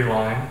 4803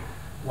 line,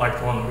 like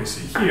the one that we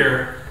see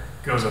here,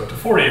 goes up to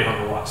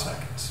 4800 watt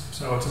seconds.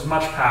 So it's as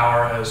much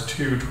power as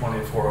two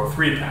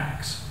 2403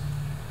 packs.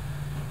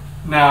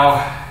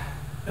 Now,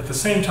 at the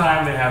same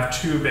time, they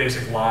have two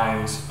basic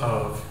lines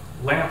of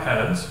lamp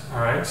heads.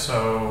 All right,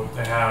 so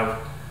they have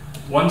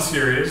one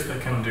series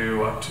that can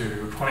do up to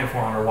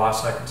 2400 watt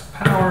seconds of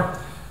power,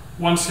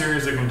 one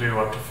series that can do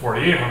up to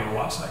 4800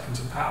 watt seconds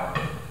of power.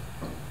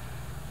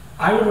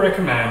 I would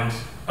recommend,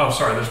 oh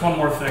sorry, there's one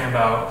more thing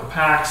about the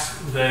packs.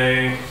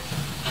 They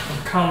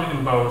come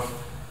in both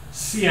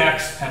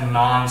CX and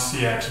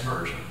non-CX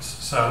versions.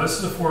 So this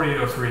is a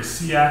 4803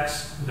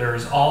 CX.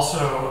 There's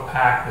also a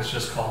pack that's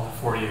just called the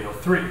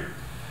 4803.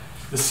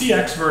 The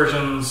CX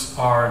versions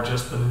are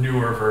just the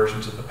newer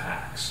versions of the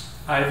packs.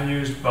 I've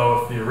used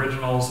both the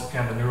originals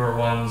and the newer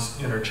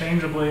ones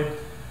interchangeably.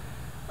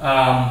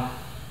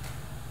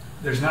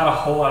 There's not a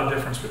whole lot of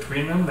difference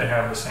between them. They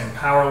have the same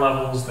power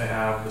levels, they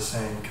have the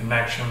same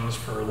connections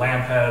for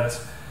lamp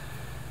heads.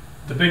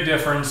 The big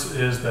difference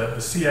is that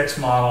the CX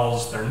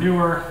models, they're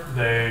newer,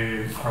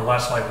 they are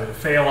less likely to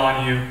fail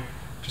on you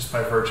just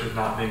by virtue of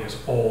not being as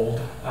old.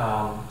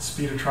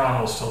 Speedotron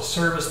will still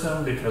service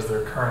them because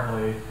they're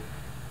currently,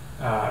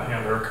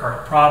 they're a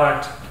current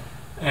product.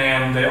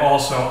 And they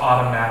also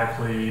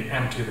automatically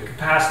empty the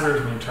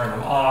capacitors when you turn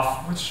them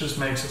off, which just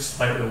makes it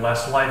slightly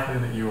less likely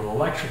that you will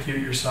electrocute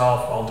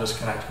yourself while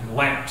disconnecting the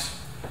lamps.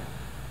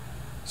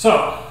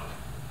 So,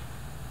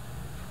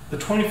 the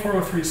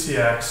 2403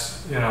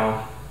 CX, the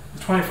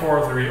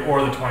 2403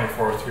 or the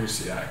 2403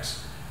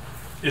 CX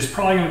is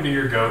probably going to be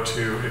your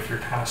go-to if you're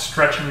kind of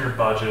stretching your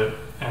budget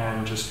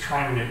and just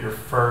trying to get your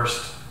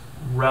first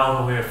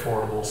relatively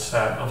affordable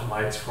set of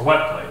lights for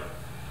wet plate.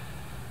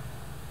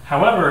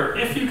 However,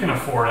 if you can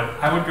afford it,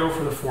 I would go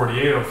for the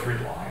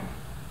 4803 line.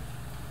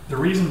 The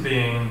reason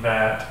being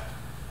that,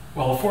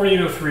 well, the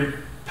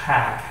 4803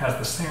 pack has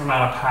the same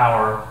amount of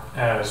power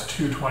as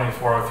two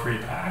 2403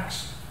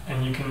 packs,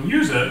 and you can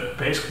use it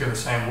basically the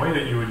same way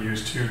that you would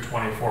use two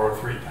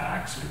 2403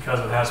 packs because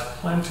it has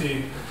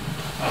plenty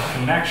of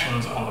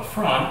connections on the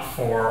front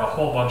for a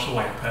whole bunch of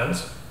lamp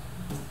heads,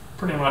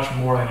 pretty much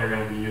more than you're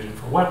going to be using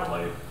for wet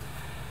plate.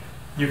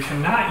 You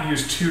cannot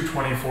use two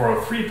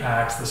 2403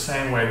 packs the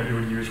same way that you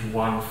would use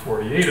one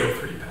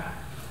 4803 pack.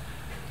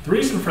 The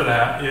reason for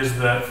that is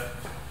that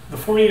the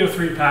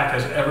 4803 pack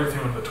has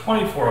everything that the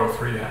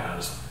 2403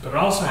 has, but it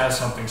also has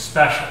something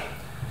special,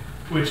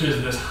 which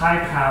is this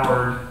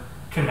high-powered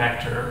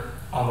connector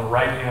on the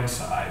right-hand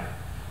side,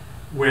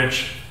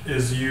 which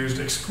is used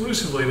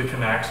exclusively to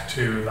connect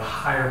to the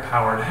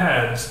higher-powered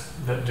heads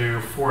that do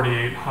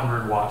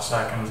 4800 watt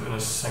seconds in a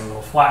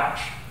single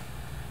flash.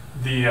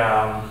 The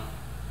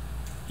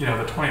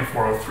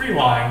 2403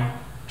 line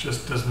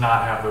just does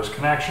not have those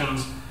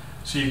connections,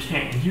 so you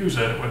can't use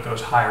it with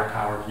those higher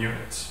powered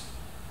units.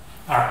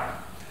 All right,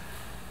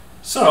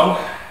 so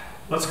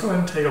let's go ahead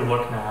and take a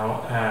look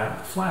now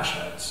at flash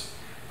heads.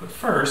 But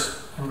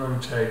first, I'm going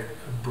to take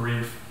a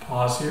brief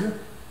pause here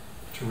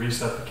to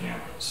reset the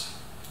cameras.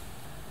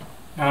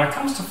 Now when it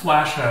comes to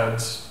flash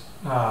heads,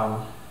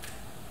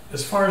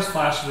 as far as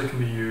flashes that can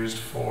be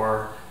used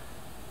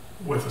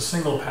with a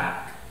single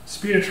pack,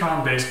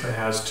 Speedotron basically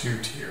has two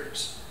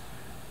tiers.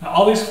 Now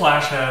all these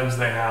flash heads,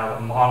 they have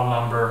a model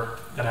number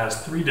that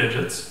has 3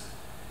 digits.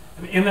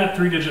 And in that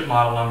 3-digit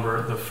model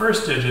number, the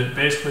first digit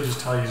basically just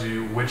tells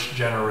you which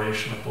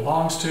generation it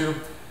belongs to,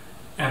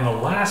 and the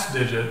last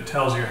digit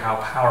tells you how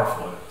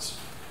powerful it is.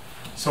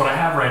 So what I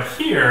have right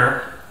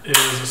here is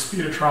a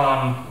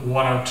Speedotron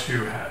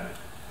 102 head.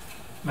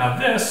 Now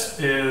this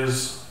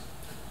is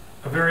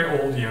a very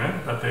old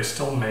unit, but they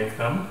still make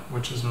them,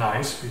 which is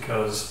nice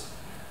because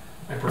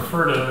I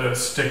prefer to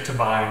stick to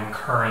buying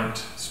current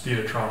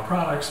Speedotron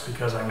products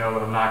because I know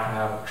that I'm not going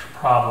to have a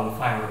problem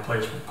finding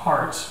replacement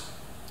parts.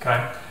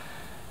 Okay.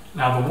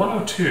 Now the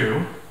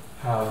 102,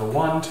 the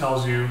 1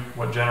 tells you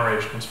what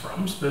generation it's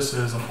from. So this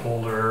is an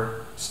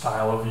older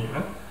style of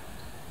unit.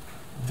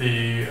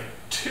 The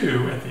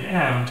 2 at the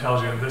end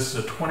tells you that this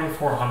is a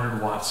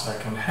 2400 watt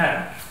second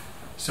head.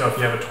 So if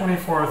you have a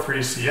 2403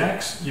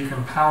 CX, you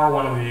can power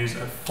one of these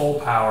at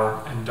full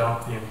power and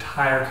dump the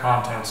entire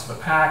contents of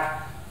the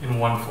pack in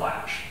one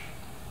flash.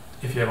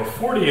 If you have a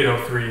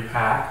 4803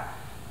 pack,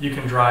 you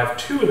can drive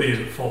 2 of these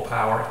at full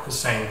power at the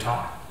same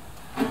time.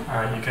 All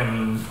right, you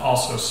can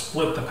also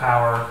split the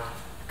power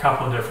a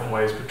couple of different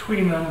ways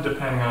between them,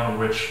 depending on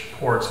which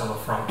ports on the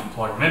front you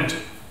plug them into.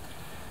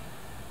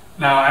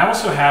 Now I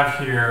also have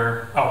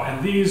here, oh,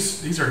 and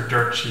these are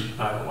dirt cheap,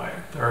 by the way.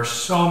 There are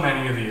so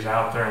many of these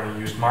out there in the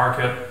used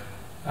market.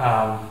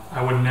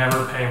 I would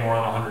never pay more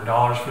than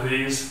 $100 for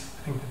these.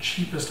 I think the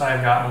cheapest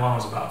I've gotten one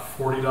was about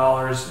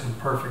 $40 in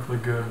perfectly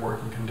good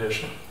working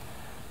condition.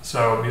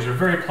 So these are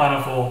very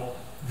plentiful,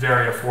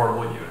 very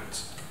affordable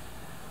units.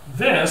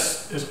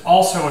 This is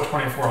also a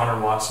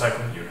 2400 watt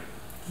second unit.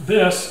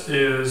 This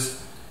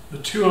is the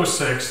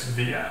 206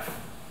 VF.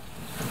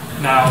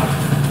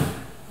 Now,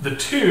 the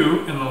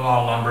 2 in the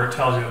model number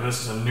tells you that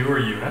this is a newer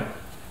unit,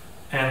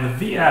 and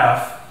the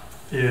VF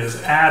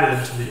is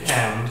added to the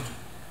end,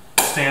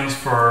 stands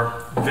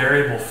for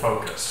variable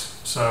focus.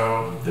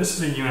 So this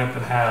is a unit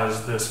that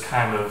has this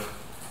kind of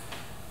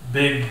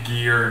big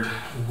geared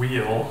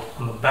wheel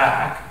on the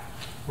back,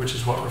 which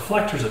is what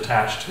reflector's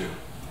attached to.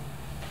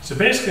 So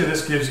basically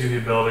this gives you the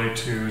ability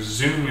to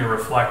zoom your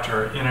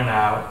reflector in and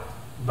out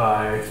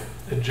by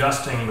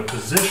adjusting the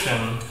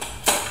position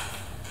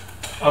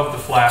of the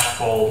flash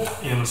bulb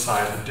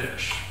inside the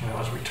dish. You know,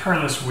 as we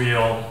turn this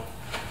wheel,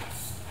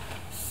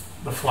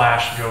 the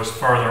flash goes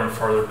further and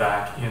further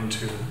back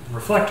into the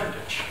reflector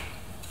dish.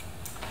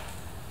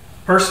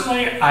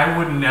 Personally, I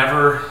would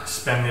never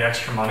spend the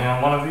extra money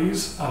on one of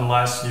these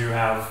unless you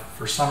have,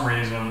 for some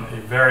reason,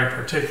 a very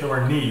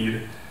particular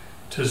need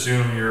to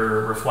zoom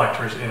your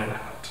reflectors in and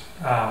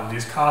out.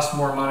 These cost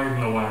more money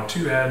than the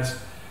 102 heads.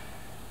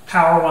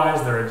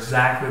 Power-wise, they're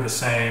exactly the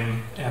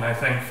same, and I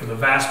think for the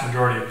vast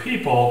majority of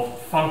people,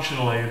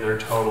 functionally, they're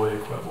totally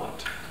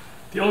equivalent.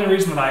 The only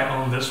reason that I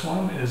own this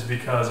one is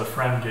because a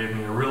friend gave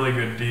me a really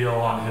good deal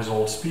on his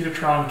old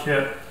Speedotron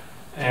kit,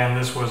 and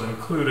this was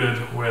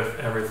included with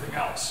everything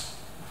else.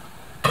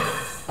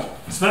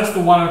 So that's the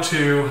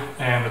 102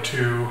 and the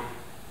 2.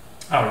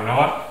 Oh, you know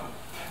what?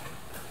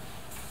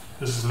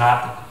 This is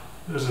not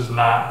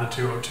the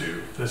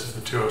 202. This is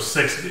the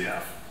 206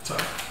 VF. So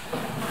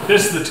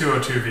this is the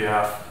 202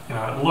 VF. You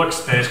know, it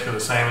looks basically the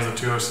same as the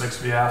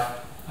 206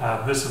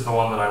 VF. This is the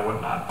one that I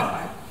would not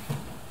buy.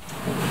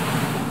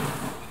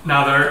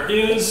 Now there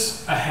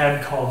is a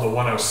head called the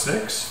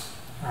 106,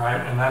 all right,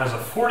 and that is a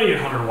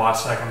 4800 watt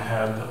second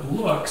head that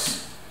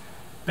looks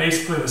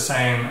basically the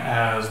same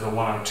as the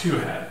 102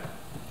 head.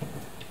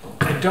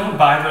 I don't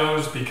buy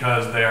those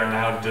because they are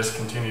now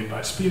discontinued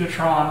by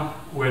Speedotron,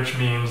 which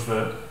means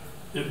that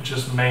it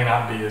just may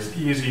not be as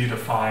easy to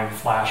find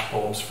flash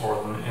bulbs for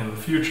them in the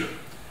future.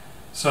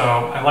 So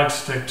I like to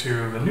stick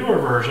to the newer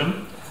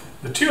version,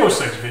 the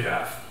 206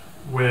 VF,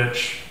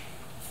 which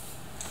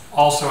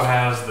also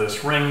has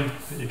this ring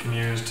that you can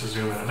use to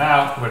zoom in and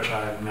out, which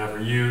I've never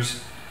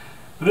used.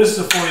 But this is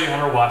a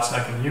 4800 watt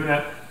second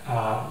unit.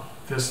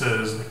 This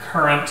is the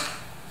current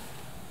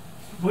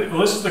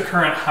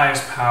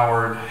highest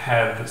powered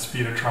head that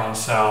Speedotron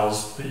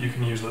sells that you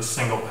can use with a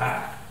single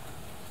pack.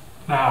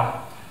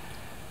 Now,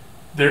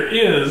 there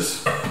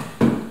is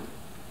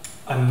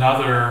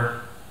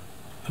another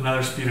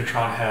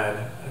Speedotron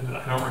head.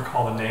 I don't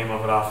recall the name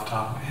of it off the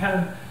top of my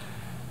head.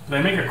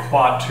 They make a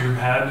quad tube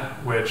head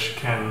which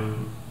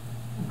can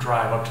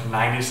drive up to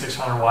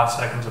 9600 watt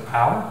seconds of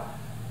power.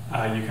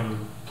 You can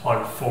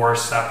plug 4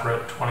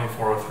 separate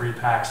 2403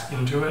 packs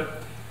into it.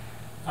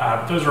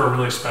 Those are a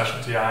really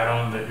specialty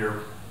item that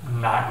you're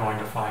not going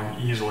to find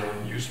easily in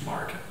the used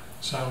market.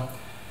 So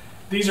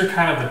these are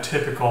kind of the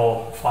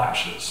typical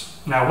flashes.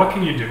 Now what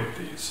can you do with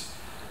these?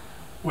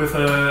 With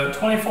a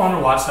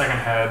 2400 watt second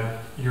head,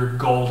 you're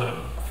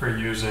golden for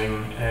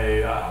using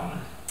a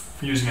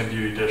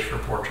beauty dish for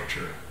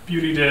portraiture.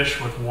 Beauty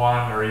dish with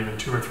 1 or even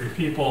 2 or 3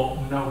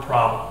 people, no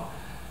problem.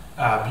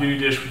 Beauty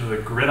dish with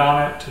a grid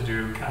on it to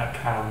do kind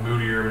of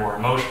moodier, more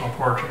emotional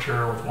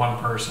portraiture with 1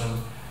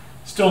 person,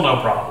 still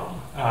no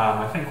problem.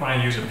 I think when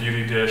I use a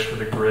beauty dish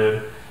with a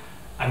grid,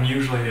 I'm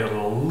usually a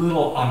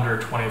little under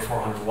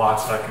 2400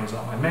 watt seconds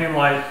on my main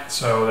light,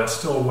 so that's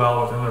still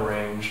well within the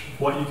range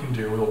of what you can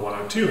do with a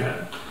 102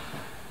 head.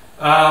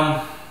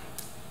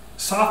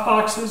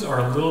 Softboxes are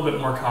a little bit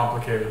more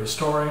complicated of a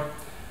story.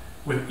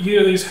 With either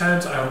of these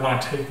heads, I would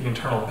want to take the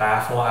internal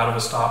baffle out of a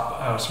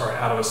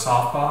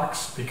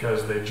softbox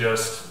because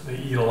they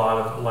eat a lot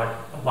of light.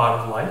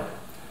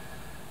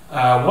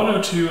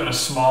 102 and a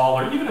small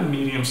or even a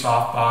medium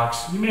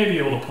softbox, you may be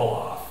able to pull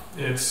off.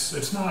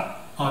 It's not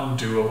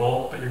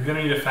undoable, but you're going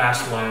to need a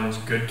fast lens,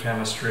 good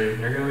chemistry, and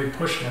you're going to be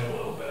pushing it a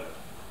little bit.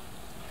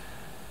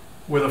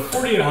 With a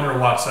 4800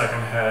 watt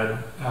second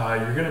head,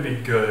 you're going to be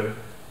good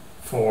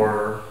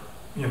for,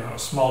 you know,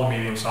 small to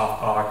medium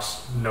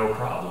softbox, no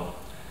problem.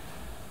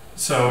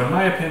 So in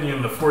my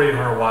opinion, the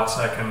 4800 watt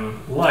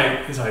second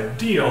light is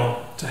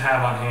ideal to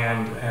have on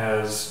hand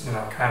as, you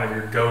know, kind of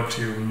your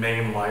go-to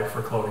main light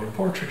for Collodion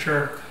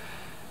portraiture.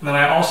 And then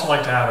I also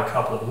like to have a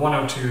couple of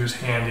 102s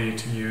handy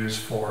to use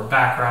for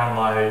background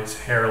lights,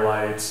 hair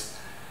lights,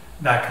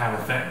 that kind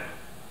of thing.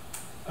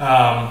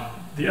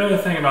 The other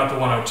thing about the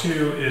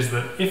 102 is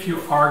that if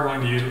you are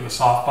going to use it with a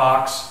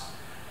softbox,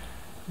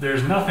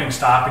 there's nothing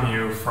stopping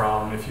you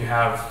from, if you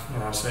have,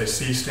 say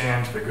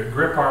C-stands with a good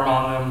grip arm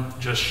on them,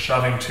 just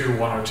shoving two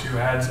 102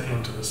 heads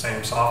into the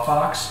same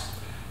softbox,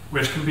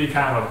 which can be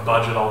kind of a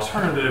budget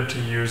alternative to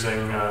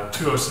using a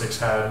 206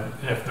 head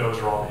if those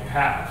are all you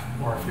have,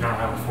 or if you don't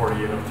have a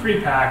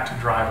 4803 pack to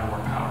drive a more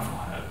powerful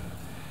head.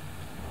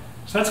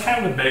 So that's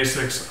kind of the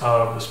basics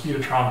of the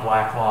Speedotron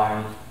black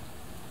line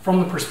from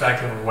the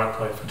perspective of wet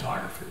plate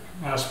photography.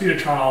 Now,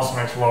 Speedotron also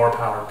makes lower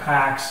powered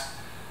packs,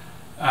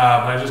 but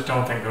I just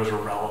don't think those are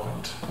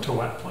relevant to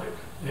wet plate.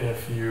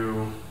 If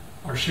you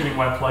are shooting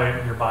wet plate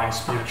and you're buying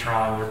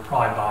Speedotron, you're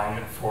probably buying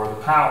it for the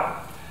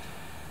power.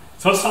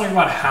 So let's talk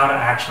about how to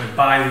actually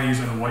buy these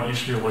and what you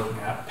should be looking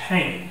at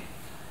paying.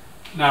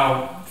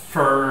 Now,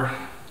 for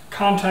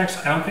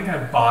context, I don't think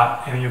I've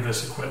bought any of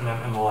this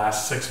equipment in the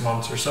last 6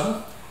 months or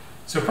so.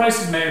 So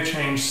prices may have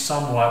changed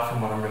somewhat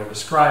from what I'm going to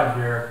describe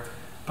here,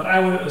 but I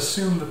would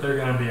assume that they're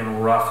going to be in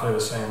roughly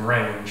the same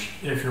range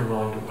if you're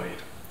willing to wait.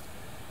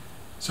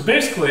 So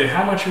basically,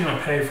 how much you're going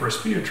to pay for a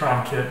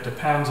Speedotron kit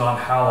depends on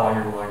how long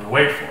you're willing to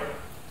wait for it.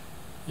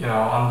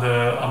 On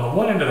the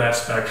one end of that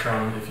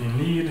spectrum, if you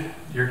need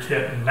your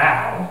kit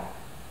now,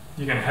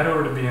 you can head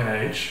over to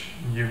B&H.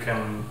 You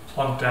can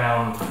plunk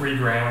down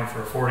 $3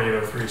 for a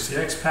 4803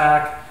 CX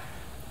pack,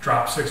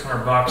 drop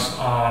 $600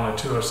 on a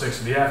 206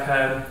 VF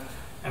head,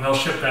 and they'll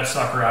ship that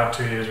sucker out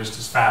to you just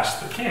as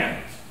fast as they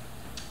can.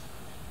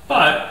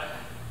 But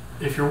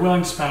if you're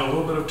willing to spend a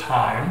little bit of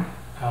time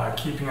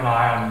keeping an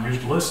eye on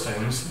used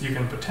listings, you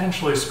can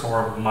potentially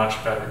score a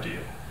much better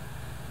deal.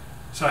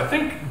 So I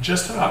think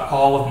just about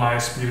all of my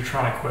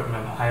Speedotron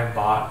equipment I have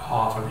bought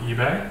off of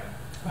eBay.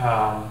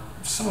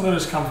 Some of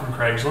those come from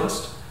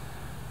Craigslist.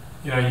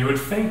 You would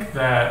think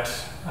that,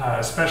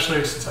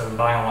 especially since I've been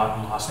buying a lot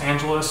in Los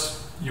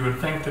Angeles, you would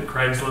think that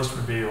Craigslist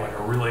would be like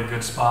a really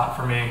good spot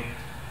for me.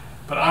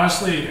 But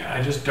honestly,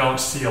 I just don't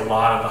see a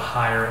lot of the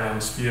higher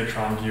end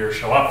Speedotron gear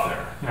show up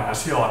there. I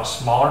see a lot of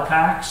smaller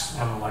packs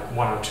and like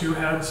 102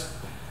 heads.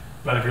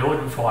 But if you're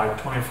looking for like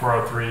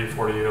 2403,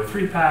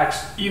 4803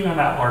 packs, even in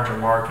that larger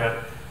market,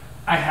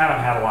 I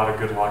haven't had a lot of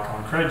good luck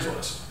on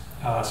Craigslist.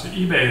 So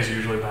eBay has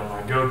usually been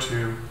my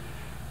go-to,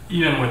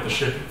 even with the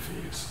shipping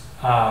fees.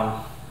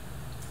 So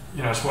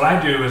what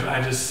I do is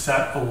I just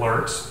set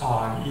alerts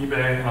on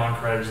eBay and on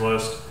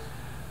Craigslist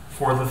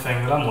for the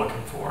thing that I'm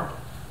looking for.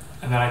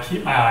 And then I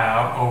keep my eye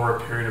out over a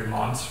period of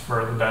months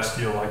for the best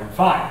deal I can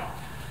find.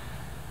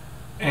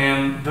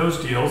 And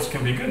those deals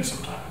can be good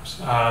sometimes.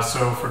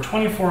 So for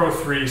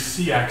 2403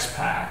 CX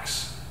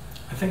packs,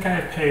 I think I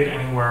have paid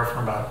anywhere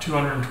from about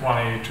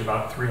 $220 to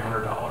about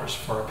 $300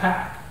 for a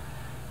pack,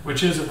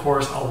 which is of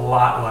course a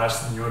lot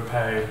less than you would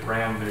pay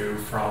brand new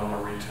from a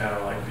retailer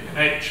like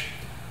B&H.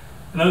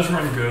 And those are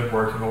in good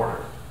working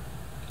order.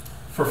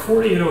 For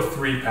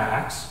 4803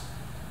 packs,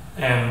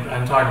 and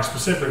I'm talking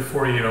specifically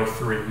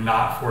 4803,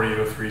 not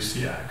 4803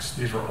 CX.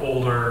 These were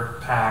older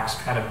packs,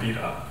 kind of beat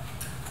up.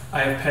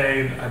 I have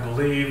paid, I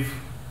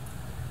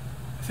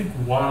think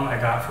one I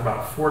got for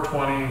about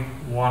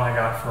 $420, one I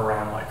got for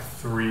around like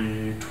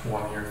 $320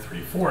 or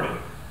 $340,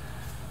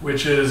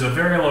 which is a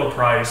very low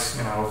price,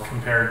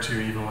 compared to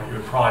even what you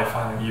would probably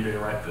find on eBay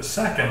right this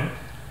second.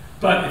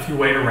 But if you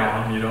wait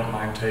around and you don't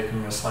mind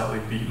taking a slightly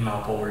beaten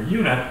up older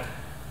unit,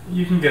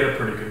 you can get a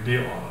pretty good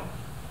deal on it.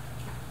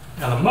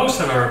 Now the most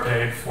I've ever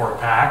paid for a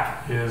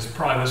pack is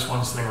probably this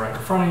one sitting right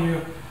in front of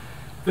you.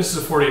 This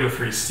is a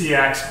 4803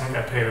 CX. I think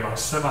I paid about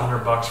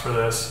 $700 for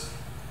this.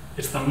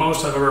 It's the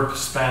most I've ever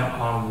spent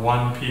on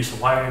one piece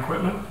of lighting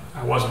equipment.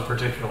 I wasn't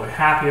particularly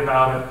happy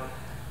about it,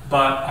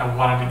 but I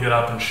wanted to get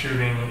up and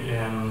shooting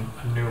in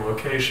a new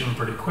location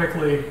pretty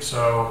quickly,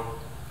 so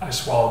I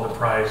swallowed the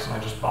price and I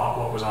just bought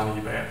what was on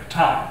eBay at the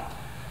time.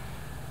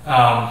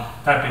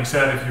 That being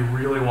said, if you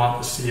really want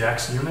the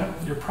CX unit,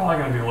 you're probably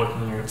going to be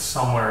looking at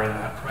somewhere in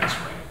that price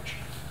range.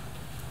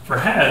 For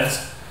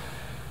heads,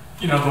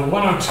 the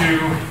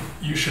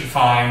 102 you should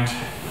find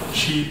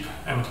cheap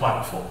and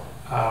plentiful.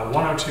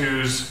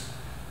 102s,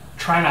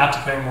 try not to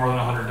pay more than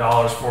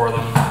 $100 for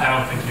them. I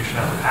don't think you should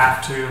ever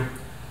have to.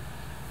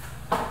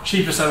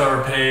 Cheapest I've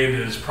ever paid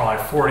is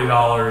probably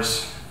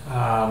 $40.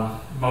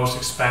 Most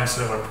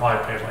expensive, I've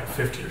probably paid like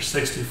 $50 or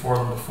 $60 for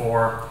them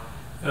before.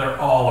 They're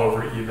all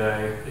over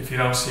eBay. If you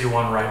don't see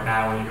one right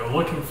now when you go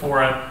looking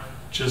for it,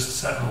 just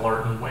set an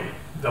alert and wait.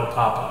 They'll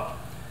pop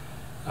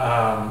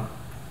up.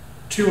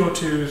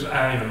 202s,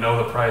 I don't even know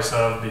the price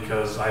of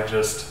because I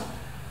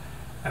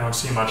don't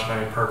see much of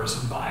any purpose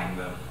in buying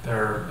them.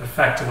 They're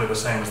effectively the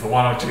same as the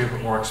 102,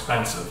 but more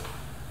expensive.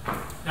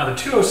 Now the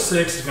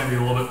 206 is going to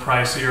be a little bit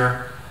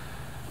pricier,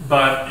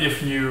 but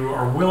if you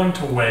are willing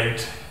to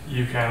wait,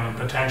 you can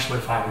potentially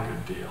find a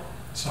good deal.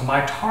 So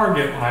my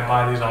target when I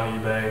buy these on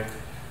eBay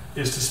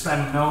is to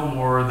spend no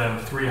more than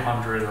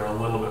 $300 or a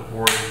little bit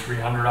more than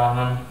 $300 on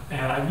them,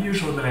 and I've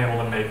usually been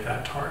able to make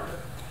that target.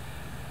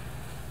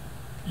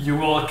 You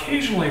will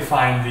occasionally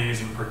find these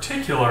in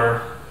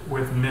particular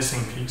with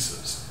missing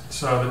pieces.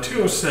 So the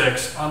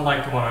 206,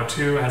 unlike the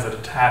 102, has a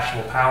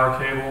detachable power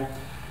cable.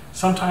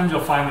 Sometimes you'll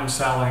find them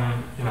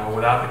selling,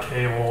 without the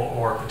cable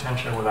or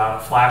potentially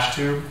without a flash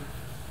tube.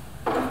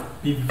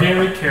 be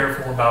very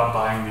careful about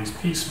buying these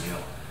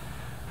piecemeal.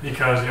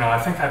 Because, I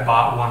think I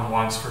bought one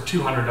once for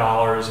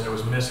 $200 and it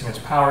was missing its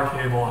power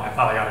cable and I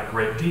thought I got a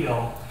great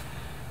deal.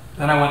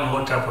 Then I went and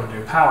looked up what a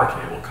new power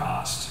cable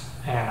cost,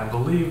 and I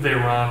believe they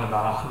run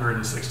about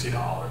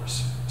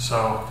 $160.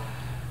 So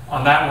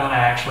on that one I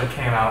actually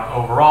came out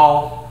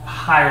overall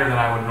higher than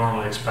I would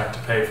normally expect to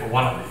pay for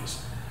one of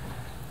these.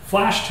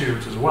 Flash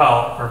tubes as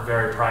well are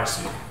very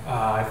pricey.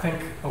 I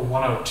think a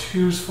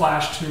 102's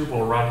flash tube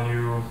will run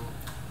you,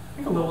 I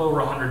think, a little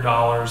over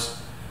 $100.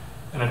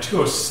 And a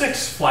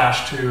 206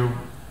 flash tube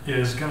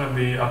is going to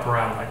be up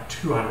around like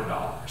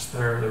 $200.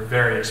 They're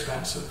very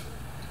expensive.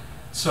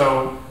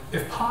 So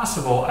if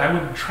possible, I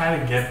would try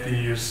to get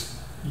these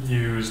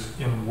used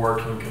in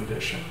working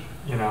condition.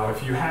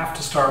 If you have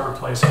to start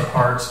replacing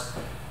parts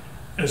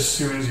as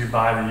soon as you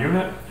buy the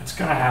unit, it's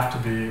going to have to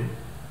be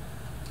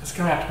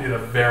at a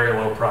very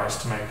low price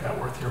to make that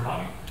worth your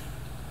money.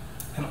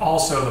 And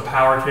also the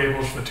power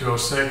cables for the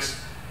 206,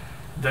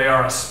 they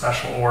are a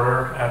special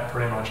order at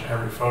pretty much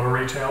every photo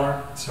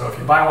retailer. So if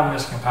you buy one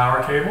missing a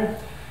power cable,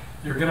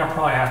 you're going to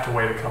probably have to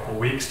wait a couple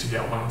weeks to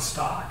get one in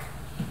stock.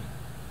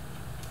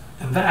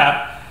 And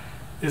that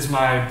is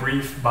my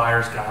brief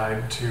buyer's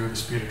guide to the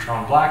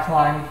Speedotron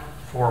Blackline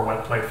for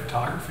wet plate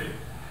photography.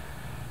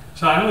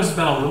 So I know this has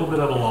been a little bit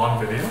of a long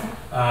video,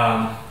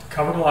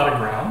 covered a lot of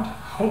ground.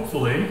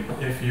 Hopefully,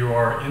 if you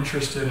are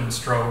interested in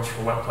strobes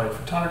for wet plate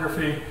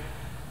photography,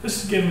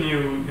 this has given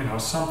you,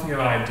 something of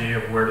an idea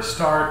of where to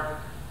start,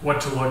 what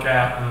to look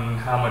at, and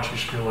how much you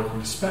should be looking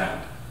to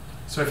spend.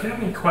 So if you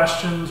have any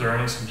questions or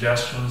any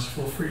suggestions,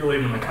 feel free to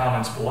leave them in the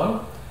comments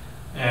below.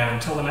 And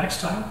until the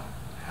next time,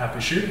 happy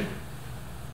shooting.